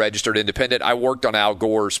said you're a registered independent. I worked on Al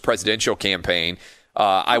Gore's presidential campaign.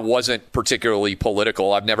 I wasn't particularly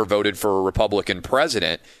political. I've never voted for a Republican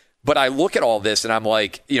president. But I look at all this and I'm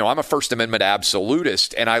like, I'm a First Amendment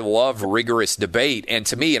absolutist and I love rigorous debate. And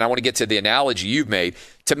to me, and I want to get to the analogy you've made,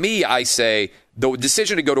 to me, I say the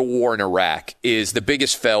decision to go to war in Iraq is the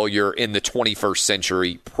biggest failure in the 21st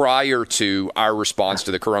century prior to our response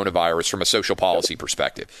to the coronavirus from a social policy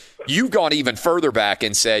perspective. You've gone even further back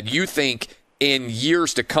and said you think in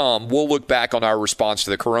years to come, we'll look back on our response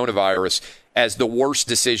to the coronavirus as the worst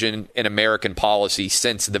decision in American policy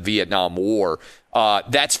since the Vietnam War.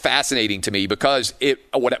 That's fascinating to me because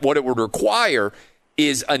what it would require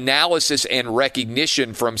is analysis and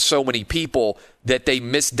recognition from so many people that they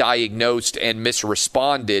misdiagnosed and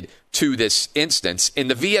misresponded to this instance. In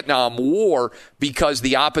the Vietnam War, because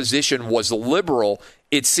the opposition was liberal,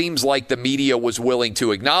 it seems like the media was willing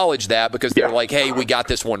to acknowledge that because they're like, hey, we got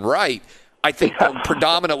this one right. I think the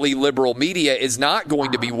predominantly liberal media is not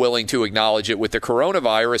going to be willing to acknowledge it with the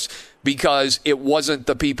coronavirus because it wasn't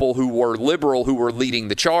the people who were liberal who were leading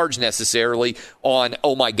the charge necessarily on,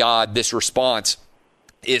 oh, my God, this response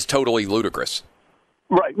is totally ludicrous.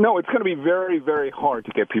 Right. No, it's going to be very, very hard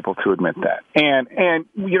to get people to admit that. And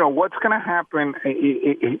what's going to happen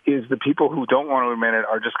is the people who don't want to admit it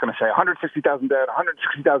are just going to say 160,000 dead,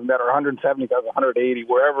 160,000 dead, or 170,000, 180,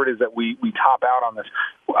 wherever it is that we top out on this.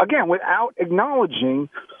 Again, without acknowledging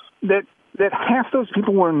that half those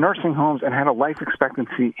people were in nursing homes and had a life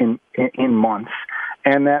expectancy in months,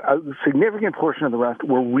 and that a significant portion of the rest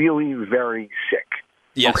were really very sick.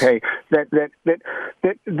 Yes. Okay.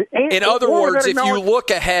 In other words, if you look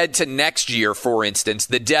ahead to next year, for instance,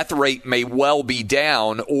 the death rate may well be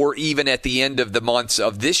down, or even at the end of the months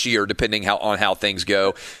of this year, depending on how things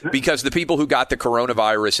go, because the people who got the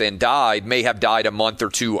coronavirus and died may have died a month or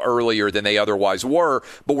two earlier than they otherwise were.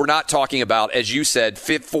 But we're not talking about, as you said,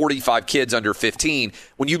 45 kids under 15.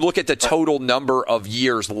 When you look at the total number of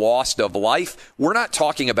years lost of life, we're not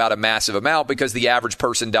talking about a massive amount because the average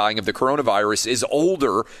person dying of the coronavirus is older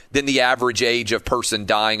than the average age of person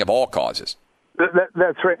dying of all causes.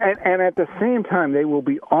 That's right. And at the same time, they will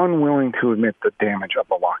be unwilling to admit the damage of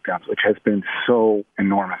the lockdowns, which has been so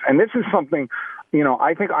enormous. And this is something,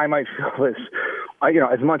 I think I might feel this,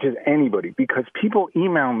 as much as anybody, because people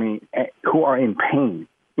email me who are in pain.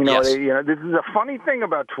 Yes. This is a funny thing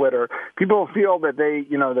about Twitter. People feel that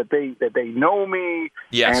they know me,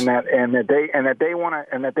 yes, and that they want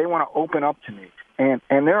to open up to me.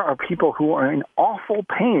 And there are people who are in awful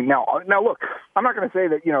pain. Now, look, I'm not going to say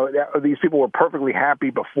that, that these people were perfectly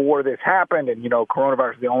happy before this happened and,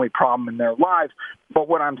 coronavirus is the only problem in their lives. But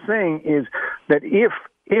what I'm saying is that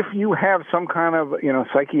if you have some kind of,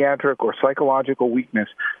 psychiatric or psychological weakness,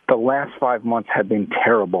 the last 5 months have been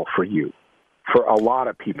terrible for you. For a lot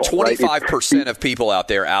of people. 25% of people out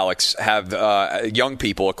there, Alex, have young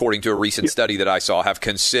people, according to a recent study that I saw, have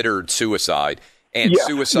considered suicide. And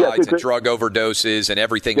suicides and drug overdoses and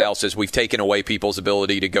everything else as we've taken away people's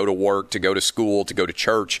ability to go to work, to go to school, to go to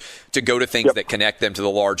church, to go to things that connect them to the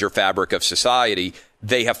larger fabric of society,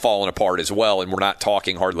 they have fallen apart as well. And we're not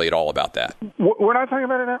talking hardly at all about that. We're not talking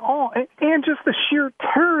about it at all. And just the sheer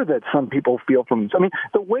terror that some people feel from this. I mean,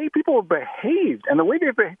 the way people have behaved and the way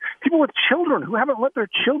they've behaved, people with children who haven't let their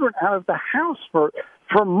children out of the house for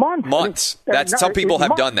months. Some people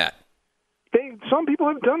have done that. Some people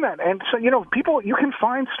have done that. And so, people, you can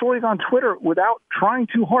find stories on Twitter without trying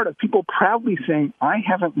too hard of people proudly saying, I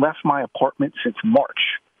haven't left my apartment since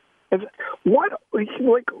March. What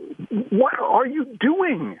are you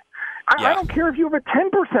doing? I don't care if you have a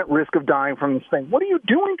 10% risk of dying from this thing. What are you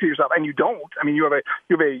doing to yourself? And you don't. I mean, you have a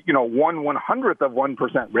 1/100th of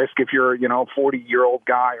 1% risk if you're, 40-year-old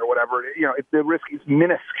guy or whatever. The risk is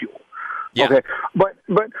minuscule. Yeah. Okay. But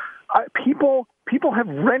people have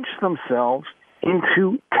wrenched themselves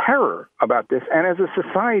into terror about this, and as a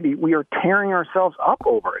society, we are tearing ourselves up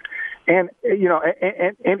over it. And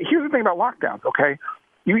and here's the thing about lockdowns. Okay,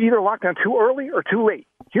 you either lock down too early or too late.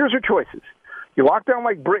 Here's your choices. You lock down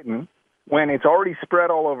like Britain, when it's already spread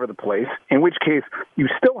all over the place, in which case you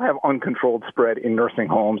still have uncontrolled spread in nursing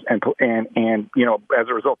homes. And you know, as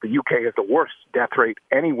a result, the UK has the worst death rate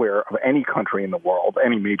anywhere of any country in the world,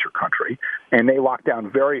 any major country. And they lock down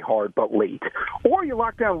very hard but late. Or you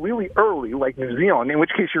lock down really early, like New Zealand, in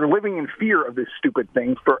which case you're living in fear of this stupid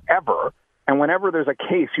thing forever. And whenever there's a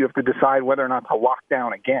case, you have to decide whether or not to lock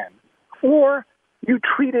down again. Or you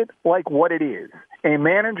treat it like what it is, a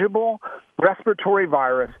manageable respiratory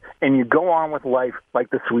virus, and you go on with life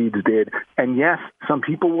like the Swedes did. And yes, some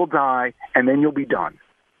people will die, and then you'll be done.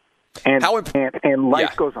 And life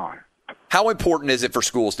goes on. How important is it for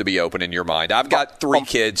schools to be open in your mind? I've got 3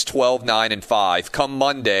 kids, 12, 9, and 5. Come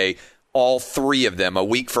Monday, all 3 of them, a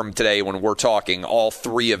week from today when we're talking, all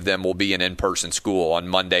 3 of them will be in in-person school on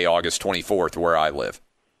Monday, August 24th, where I live.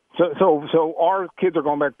 So our kids are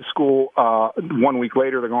going back to school 1 week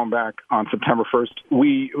later. They're going back on September 1st.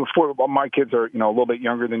 My kids are, a little bit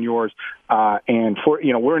younger than yours. And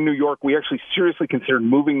we're in New York. We actually seriously considered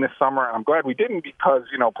moving this summer. And I'm glad we didn't because,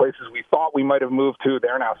 places we thought we might have moved to,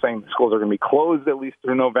 they're now saying the schools are going to be closed at least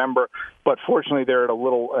through November. But fortunately, they're at a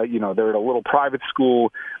little private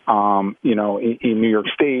school, in New York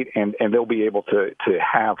State, and they'll be able to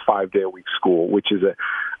have 5-day-a-week school, which is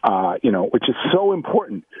which is so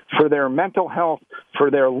important for their mental health,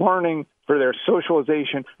 for their learning, for their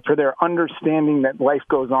socialization, for their understanding that life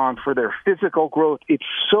goes on, for their physical growth. It's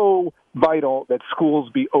so vital that schools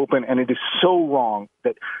be open, and it is so wrong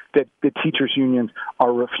that the teachers' unions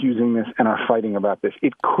are refusing this and are fighting about this.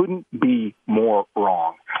 It couldn't be more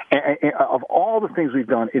wrong. And of all the things we've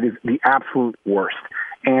done, it is the absolute worst.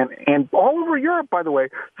 And all over Europe, by the way,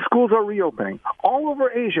 schools are reopening. All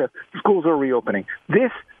over Asia, schools are reopening.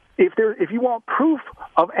 If you want proof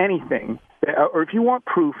of anything, or if you want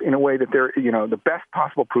proof in a way that they're, the best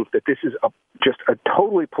possible proof that this is just a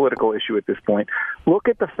totally political issue at this point, look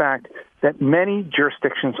at the fact that many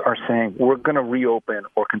jurisdictions are saying we're going to reopen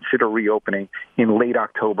or consider reopening in late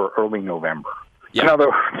October, early November. Yeah. In other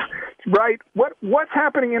words, right? What's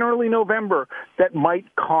happening in early November that might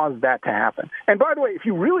cause that to happen? And by the way, if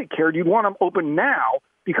you really cared, you'd want them open now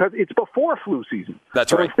because it's before flu season.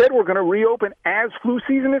 That's right. Instead, we're going to reopen as flu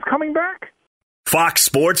season is coming back. Fox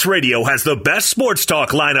Sports Radio has the best sports talk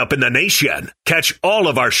lineup in the nation. Catch all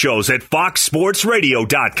of our shows at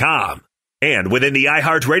foxsportsradio.com. And within the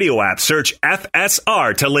iHeartRadio app, search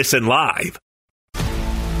FSR to listen live.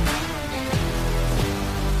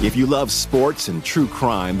 If you love sports and true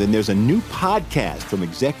crime, then there's a new podcast from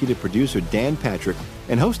executive producer Dan Patrick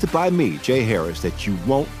and hosted by me, Jay Harris, that you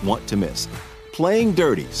won't want to miss. Playing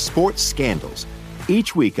Dirty: Sports Scandals.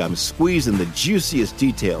 Each week, I'm squeezing the juiciest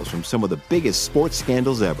details from some of the biggest sports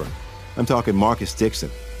scandals ever. I'm talking Marcus Dixon,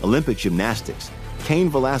 Olympic gymnastics, Cain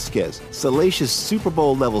Velasquez, salacious Super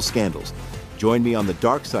Bowl-level scandals. Join me on the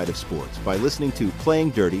dark side of sports by listening to Playing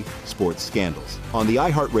Dirty: Sports Scandals on the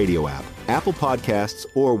iHeartRadio app, Apple Podcasts,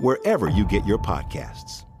 or wherever you get your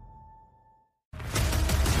podcasts.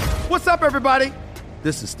 What's up, everybody?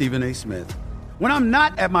 This is Stephen A. Smith. When I'm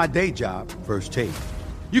not at my day job, First Take,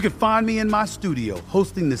 you can find me in my studio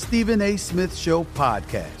hosting the Stephen A. Smith Show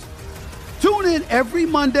podcast. Tune in every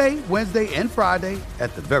Monday, Wednesday, and Friday,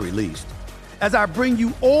 at the very least, as I bring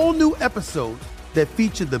you all new episodes that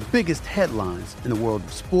feature the biggest headlines in the world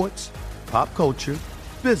of sports, pop culture,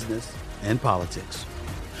 business, and politics.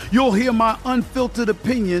 You'll hear my unfiltered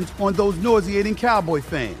opinions on those nauseating Cowboy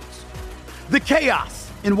fans, the chaos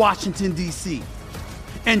in Washington, D.C.,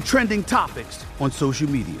 and trending topics on social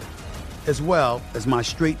media, as well as my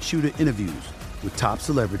straight shooter interviews with top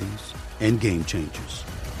celebrities and game changers.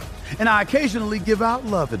 And I occasionally give out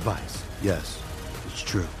love advice. Yes, it's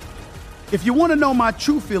true. If you want to know my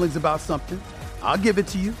true feelings about something, I'll give it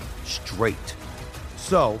to you straight.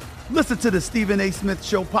 So listen to the Stephen A. Smith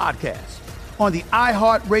Show podcast on the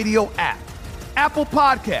iHeartRadio app, Apple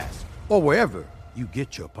Podcasts, or wherever you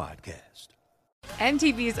get your podcast.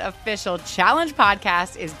 MTV's official Challenge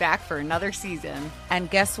podcast is back for another season.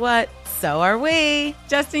 And guess what? So are we.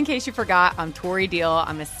 Just in case you forgot, I'm Tori Deal.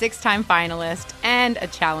 I'm a 6-time finalist and a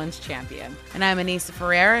Challenge champion. And I'm Anissa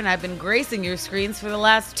Ferreira, and I've been gracing your screens for the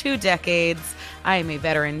last 2 decades. I am a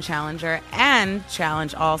veteran challenger and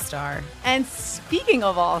Challenge All-Star. And speaking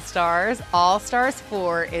of All-Stars, All-Stars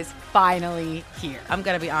 4 is finally here. I'm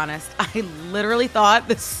going to be honest. I literally thought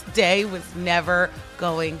this day was never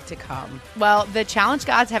going to come. Well, the Challenge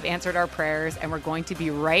gods have answered our prayers, and we're going to be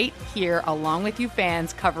right here along with you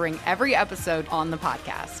fans covering every episode on the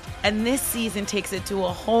podcast. And this season takes it to a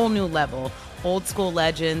whole new level. Old school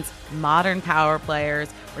legends, modern power players,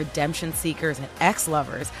 redemption seekers, and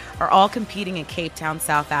ex-lovers are all competing in Cape Town,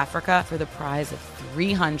 South Africa for the prize of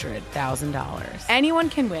 $300,000. Anyone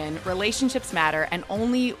can win, relationships matter, and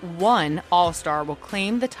only one All-Star will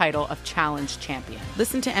claim the title of Challenge Champion.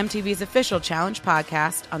 Listen to MTV's official Challenge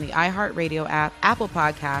podcast on the iHeartRadio app, Apple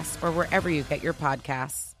Podcasts, or wherever you get your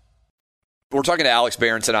podcasts. We're talking to Alex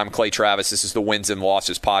Berenson. I'm Clay Travis. This is the Wins and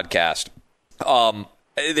Losses podcast.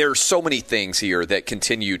 There's so many things here that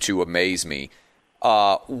continue to amaze me.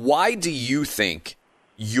 Why do you think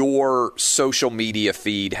your social media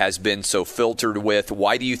feed has been so filtered with?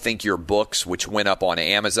 Why do you think your books, which went up on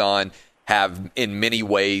Amazon, have in many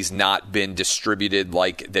ways not been distributed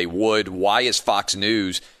like they would? Why is Fox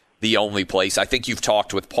News the only place? I think you've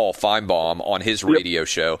talked with Paul Feinbaum on his radio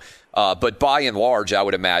show. But by and large, I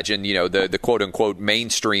would imagine, the quote-unquote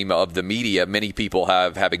mainstream of the media, many people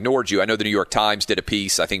have ignored you. I know the New York Times did a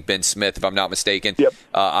piece. I think Ben Smith, if I'm not mistaken,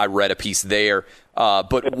 I read a piece there.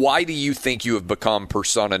 But why do you think you have become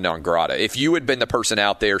persona non grata? If you had been the person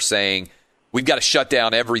out there saying, we've got to shut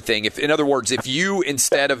down everything. In other words, if you,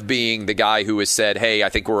 instead of being the guy who has said, hey, I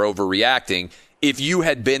think we're overreacting, if you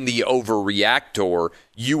had been the overreactor,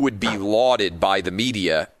 you would be lauded by the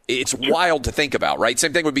media. It's wild to think about, right?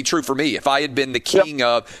 Same thing would be true for me. If I had been the king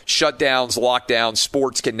of shutdowns, lockdowns,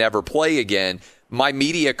 sports can never play again, my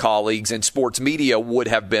media colleagues in sports media would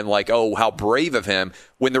have been like, oh, how brave of him,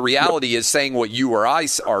 when the reality is saying what you or I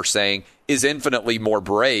are saying is infinitely more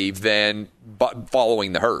brave than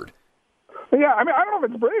following the herd. Yeah, I mean, I don't know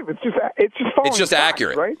if it's brave. It's just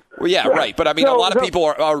accurate, right? Well, yeah, right. But I mean, a lot of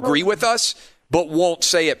people agree with us, but won't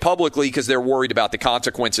say it publicly because they're worried about the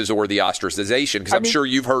consequences or the ostracization. Because I'm sure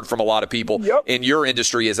you've heard from a lot of people in your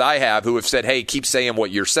industry, as I have, who have said, hey, keep saying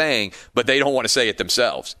what you're saying, but they don't want to say it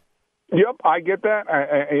themselves. Yep, I get that.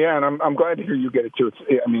 And I'm glad to hear you get it too.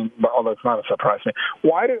 Although it's not a surprise to me.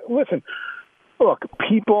 Listen, look,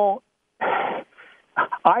 people,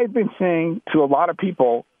 I've been saying to a lot of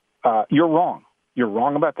people, you're wrong. You're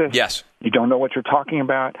wrong about this. Yes. You don't know what you're talking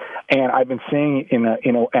about. And I've been saying and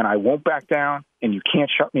I won't back down, and you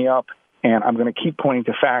can't shut me up. And I'm going to keep pointing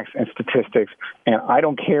to facts and statistics. And I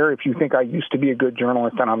don't care if you think I used to be a good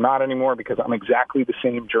journalist and I'm not anymore, because I'm exactly the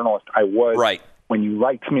same journalist I was. Right. When you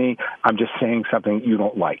liked me, I'm just saying something you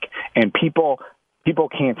don't like. And people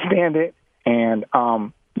can't stand it. And,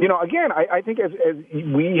 again, I think as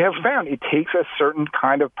we have found, it takes a certain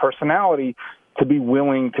kind of personality to be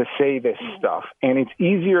willing to say this stuff. And it's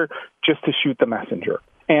easier just to shoot the messenger.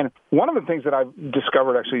 And one of the things that I've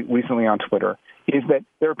discovered actually recently on Twitter is that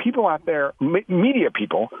there are people out there, media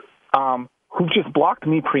people, who just blocked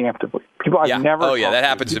me preemptively. People I've never. Oh, yeah, that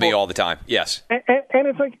happens to me all the time. Yes. And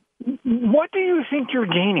it's like, what do you think you're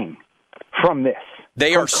gaining from this?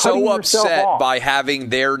 They are so upset by having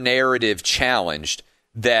their narrative challenged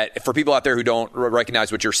that, for people out there who don't recognize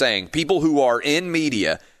what you're saying, people who are in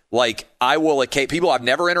media, like people I've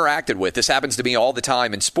never interacted with, this happens to me all the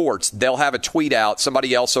time in sports, they'll have a tweet out,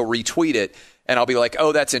 somebody else will retweet it, and I'll be like,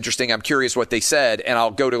 oh, that's interesting, I'm curious what they said, and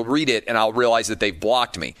I'll go to read it, and I'll realize that they've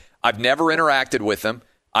blocked me. I've never interacted with them.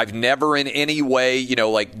 I've never in any way,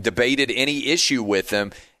 debated any issue with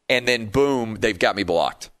them. And then, boom, they've got me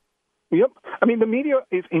blocked. Yep. I mean, the media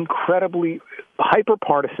is incredibly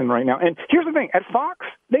hyper-partisan right now. And here's the thing. At Fox,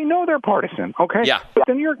 they know they're partisan, okay? Yeah. But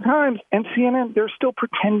the New York Times and CNN, they're still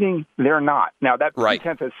pretending they're not. Now, that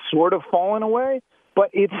pretense has sort of fallen away, but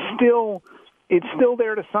it's still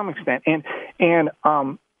there to some extent. And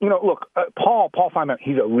look, Paul Feinbaum,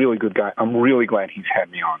 he's a really good guy. I'm really glad he's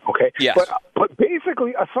had me on, okay? Yes. But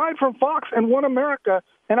basically, aside from Fox and One America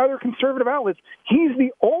and other conservative outlets, he's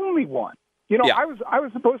the only one. I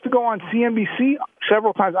was supposed to go on CNBC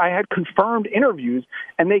several times. I had confirmed interviews,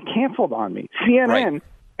 and they canceled on me. CNN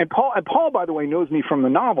and Paul, by the way, knows me from the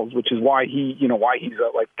novels, which is why he's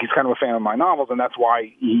kind of a fan of my novels, and that's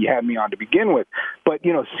why he had me on to begin with. But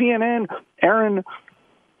CNN, Erin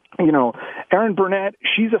Burnett,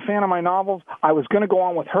 she's a fan of my novels. I was going to go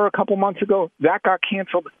on with her a couple months ago. That got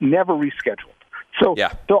canceled, never rescheduled. So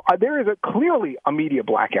there is clearly a media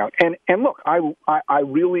blackout. And look, I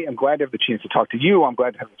really am glad to have the chance to talk to you. I'm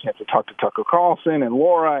glad to have the chance to talk to Tucker Carlson and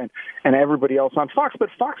Laura and everybody else on Fox. But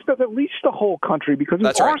Fox doesn't reach the whole country because we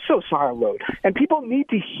are so siloed. And people need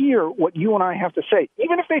to hear what you and I have to say,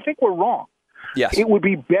 even if they think we're wrong. Yes. It would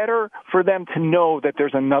be better for them to know that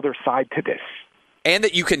there's another side to this. And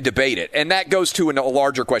that you can debate it. And that goes to a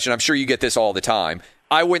larger question. I'm sure you get this all the time.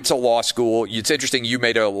 I went to law school. It's interesting. You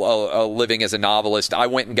made a living as a novelist. I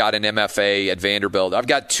went and got an MFA at Vanderbilt. I've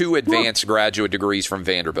got 2 advanced graduate degrees from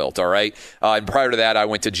Vanderbilt, all right? And prior to that, I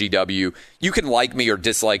went to GW. You can like me or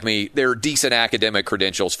dislike me. There are decent academic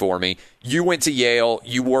credentials for me. You went to Yale.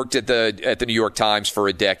 You worked at the New York Times for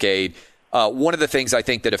a decade. One of the things I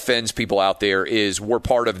think that offends people out there is we're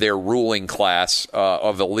part of their ruling class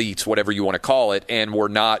of elites, whatever you want to call it, and we're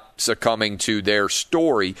not succumbing to their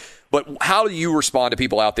story. But how do you respond to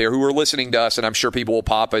people out there who are listening to us? And I'm sure people will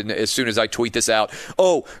pop in as soon as I tweet this out.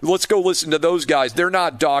 Oh, let's go listen to those guys. They're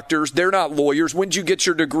not doctors. They're not lawyers. When did you get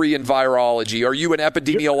your degree in virology? Are you an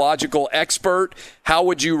epidemiological expert? How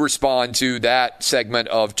would you respond to that segment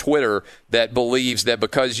of Twitter that believes that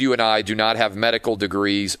because you and I do not have medical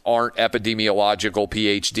degrees, aren't epidemiological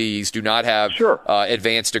PhDs, do not have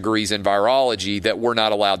advanced degrees in virology, that we're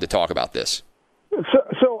not allowed to talk about this?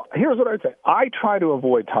 So here's what I'd say. I try to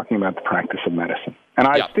avoid talking about the practice of medicine. And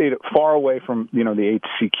I stayed far away from, the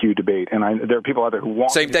HCQ debate. And there are people out there who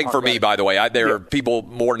want Same thing for me, by the way. There are people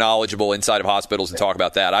more knowledgeable inside of hospitals to talk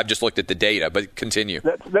about that. I've just looked at the data, but continue.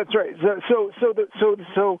 That's right. So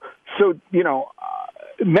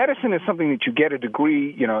medicine is something that you get a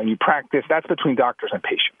degree, and you practice. That's between doctors and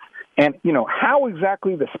patients. And, how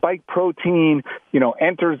exactly the spike protein,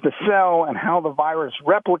 enters the cell and how the virus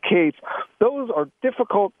replicates, those are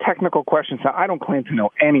difficult technical questions that I don't claim to know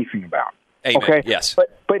anything about. Amen. Okay? Yes.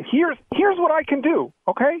 But here's what I can do,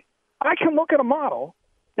 okay? I can look at a model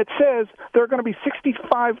that says there are going to be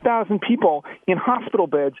 65,000 people in hospital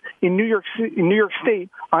beds in New York State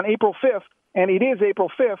on April 5th, and it is April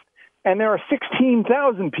 5th, and there are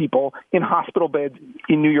 16,000 people in hospital beds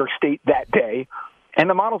in New York State that day. And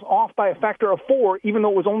the model's off by a factor of 4, even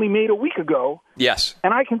though it was only made a week ago. Yes.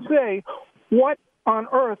 And I can say, what on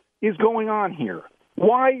earth is going on here?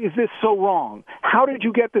 Why is this so wrong? How did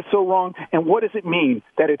you get this so wrong? And what does it mean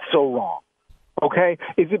that it's so wrong? Okay?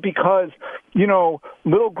 Is it because,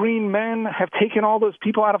 little green men have taken all those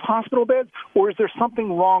people out of hospital beds? Or is there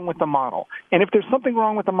something wrong with the model? And if there's something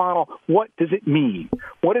wrong with the model, what does it mean?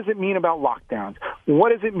 What does it mean about lockdowns?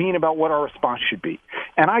 What does it mean about what our response should be?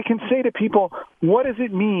 And I can say to people, what does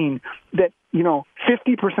it mean that,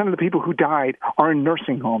 50% of the people who died are in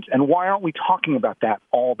nursing homes? And why aren't we talking about that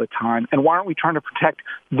all the time? And why aren't we trying to protect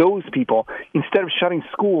those people instead of shutting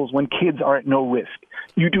schools when kids are at no risk?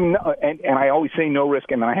 You do not, and I always say no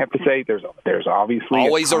risk, and then I have to say there's obviously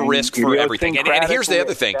always a risk for everything. And here's the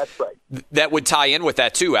other thing that would tie in with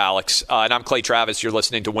that too, Alex. And I'm Clay Travis. You're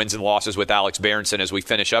listening to Wins and Losses with Alex Berenson as we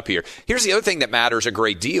finish up here. Here's the other thing that matters a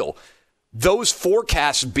great deal. Those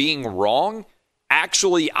forecasts being wrong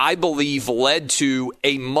actually, I believe, led to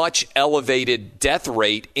a much elevated death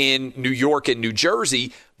rate in New York and New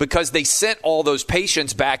Jersey because they sent all those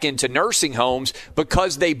patients back into nursing homes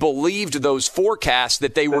because they believed those forecasts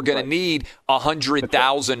that they were going to need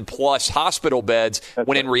 100,000 plus hospital beds,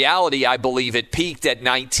 when in reality, I believe it peaked at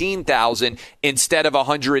 19,000 instead of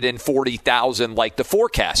 140,000 like the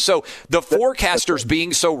forecast. So the forecasters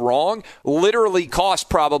being so wrong literally cost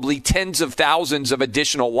probably tens of thousands of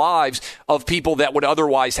additional lives of people that would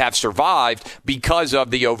otherwise have survived because of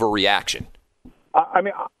the overreaction. I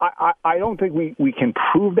mean, I don't think we can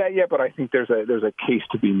prove that yet, but I think there's a case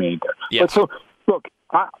to be made there. Yes. But so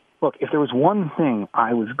look, if there was one thing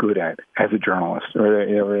I was good at as a journalist,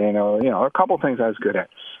 or a couple things I was good at,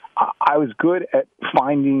 I was good at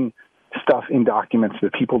finding stuff in documents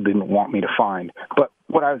that people didn't want me to find. But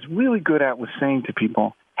what I was really good at was saying to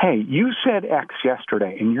people, "Hey, you said X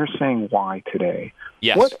yesterday, and you're saying Y today.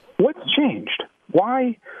 Yes. What's changed?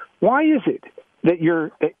 Why is it that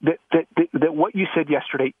what you said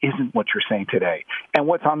yesterday isn't what you're saying today, and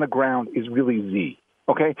what's on the ground is really Z?"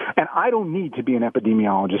 Okay? And I don't need to be an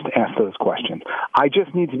epidemiologist to ask those questions. I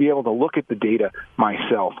just need to be able to look at the data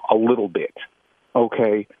myself a little bit.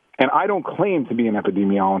 Okay? And I don't claim to be an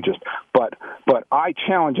epidemiologist, but I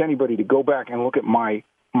challenge anybody to go back and look at my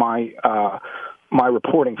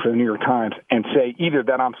reporting for the New York Times and say either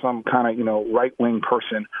that I'm some kind of, right-wing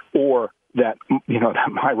person, or that, that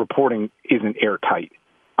my reporting isn't airtight.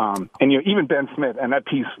 And, even Ben Smith and that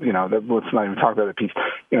piece, let's not even talk about that piece.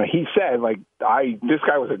 He said, this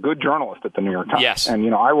guy was a good journalist at the New York Times. Yes.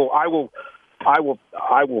 And, I will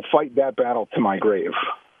fight that battle to my grave.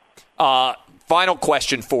 Final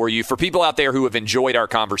question for you. For people out there who have enjoyed our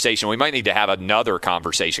conversation, we might need to have another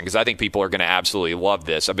conversation because I think people are going to absolutely love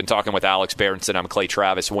this. I've been talking with Alex Berenson. I'm Clay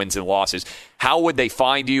Travis, Wins and Losses. How would they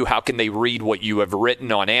find you? How can they read what you have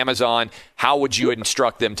written on Amazon? How would you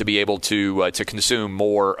instruct them to be able to consume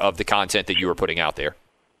more of the content that you are putting out there?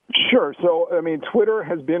 Sure. So, I mean, Twitter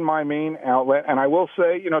has been my main outlet, and I will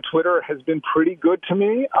say, Twitter has been pretty good to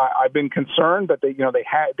me. I've been concerned that they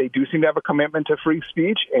do seem to have a commitment to free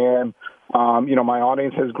speech, and my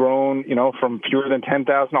audience has grown, from fewer than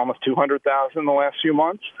 10,000, almost 200,000 in the last few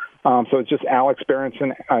months. So it's just Alex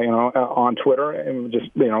Berenson, on Twitter, and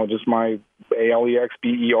just my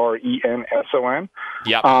AlexBerenson.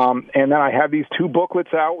 Yep. And then I have these 2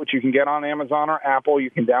 booklets out, which you can get on Amazon or Apple. You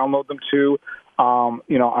can download them too.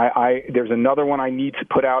 There's another one I need to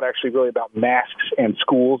put out actually really about masks and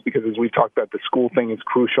schools, because as we've talked about, the school thing is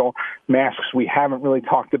crucial. Masks we haven't really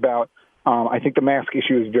talked about. I think the mask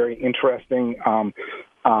issue is very interesting.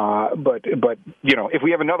 But if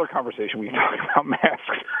we have another conversation, we can talk about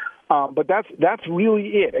masks. But that's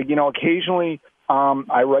really it. Occasionally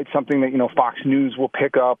I write something that, Fox News will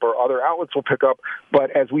pick up or other outlets will pick up.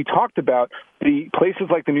 But as we talked about, the places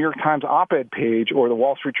like the New York Times op-ed page or the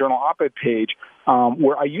Wall Street Journal op-ed page,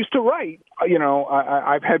 where I used to write,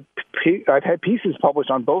 I've had pieces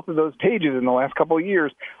published on both of those pages in the last couple of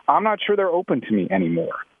years. I'm not sure they're open to me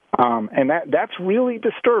anymore. And that's really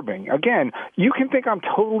disturbing. Again, you can think I'm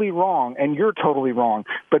totally wrong, and you're totally wrong,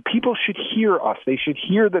 but people should hear us. They should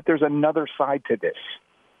hear that there's another side to this.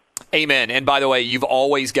 Amen. And by the way, you've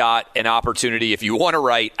always got an opportunity. If you want to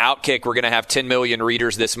write Outkick, we're going to have 10 million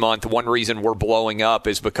readers this month. One reason we're blowing up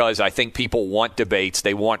is because I think people want debates.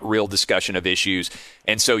 They want real discussion of issues.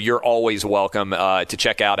 And so you're always welcome to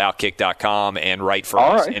check out Outkick.com and write for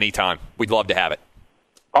us anytime. We'd love to have it.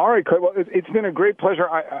 All right, Clay. Well, it's been a great pleasure.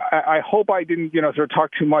 I hope I didn't, sort of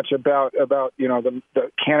talk too much about the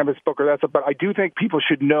cannabis book or that stuff, but I do think people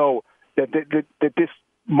should know that this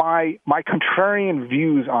my contrarian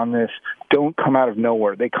views on this don't come out of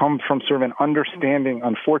nowhere. They come from sort of an understanding,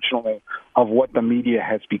 unfortunately, of what the media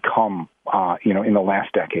has become, in the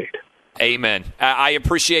last decade. Amen. I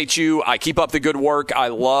appreciate you. I keep up the good work. I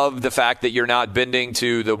love the fact that you're not bending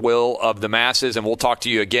to the will of the masses, and we'll talk to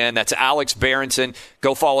you again. That's Alex Berenson.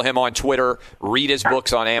 Go follow him on Twitter. Read his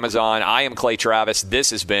books on Amazon. I am Clay Travis.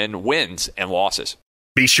 This has been Wins and Losses.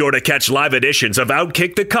 Be sure to catch live editions of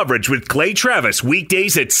Outkick the Coverage with Clay Travis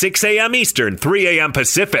weekdays at 6 a.m. Eastern, 3 a.m.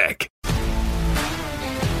 Pacific.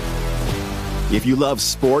 If you love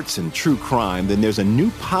sports and true crime, then there's a new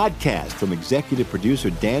podcast from executive producer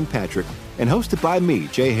Dan Patrick and hosted by me,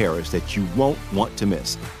 Jay Harris, that you won't want to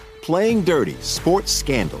miss. Playing Dirty: Sports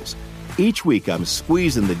Scandals. Each week, I'm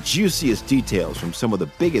squeezing the juiciest details from some of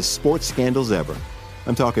the biggest sports scandals ever.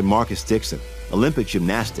 I'm talking Marcus Dixon, Olympic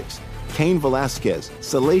gymnastics, Cain Velasquez,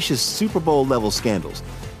 salacious Super Bowl-level scandals.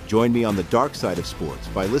 Join me on the dark side of sports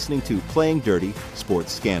by listening to Playing Dirty: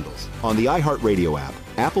 Sports Scandals on the iHeartRadio app,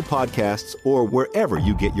 Apple Podcasts, or wherever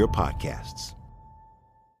you get your podcasts.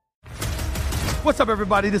 What's up,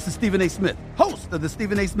 everybody? This is Stephen A. Smith, host of the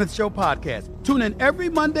Stephen A. Smith Show podcast. Tune in every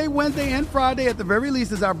Monday, Wednesday, and Friday at the very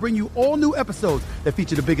least as I bring you all new episodes that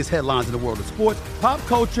feature the biggest headlines in the world of sports, pop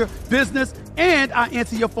culture, business, and I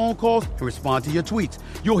answer your phone calls and respond to your tweets.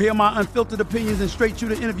 You'll hear my unfiltered opinions and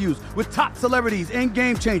straight-shooter interviews with top celebrities and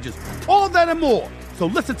game changers. All that and more. So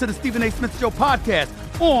listen to the Stephen A. Smith Show podcast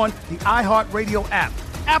on the iHeartRadio app,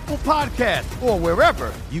 Apple Podcasts, or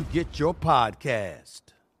wherever you get your podcast.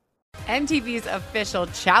 MTV's official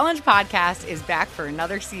Challenge podcast is back for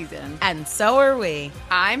another season. And so are we.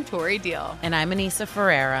 I'm Tori Deal. And I'm Anissa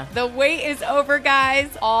Ferreira. The wait is over, guys.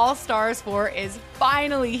 All Stars 4 is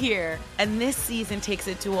finally here. And this season takes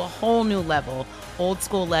it to a whole new level. Old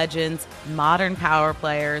school legends, modern power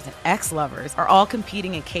players, and ex-lovers are all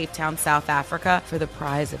competing in Cape Town, South Africa for the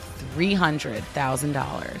prize of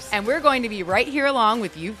 $300,000. And we're going to be right here along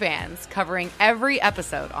with you fans, covering every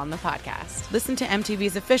episode on the podcast. Listen to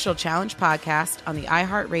MTV's official Challenge podcast on the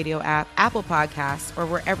iHeartRadio app, Apple Podcasts, or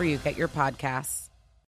wherever you get your podcasts.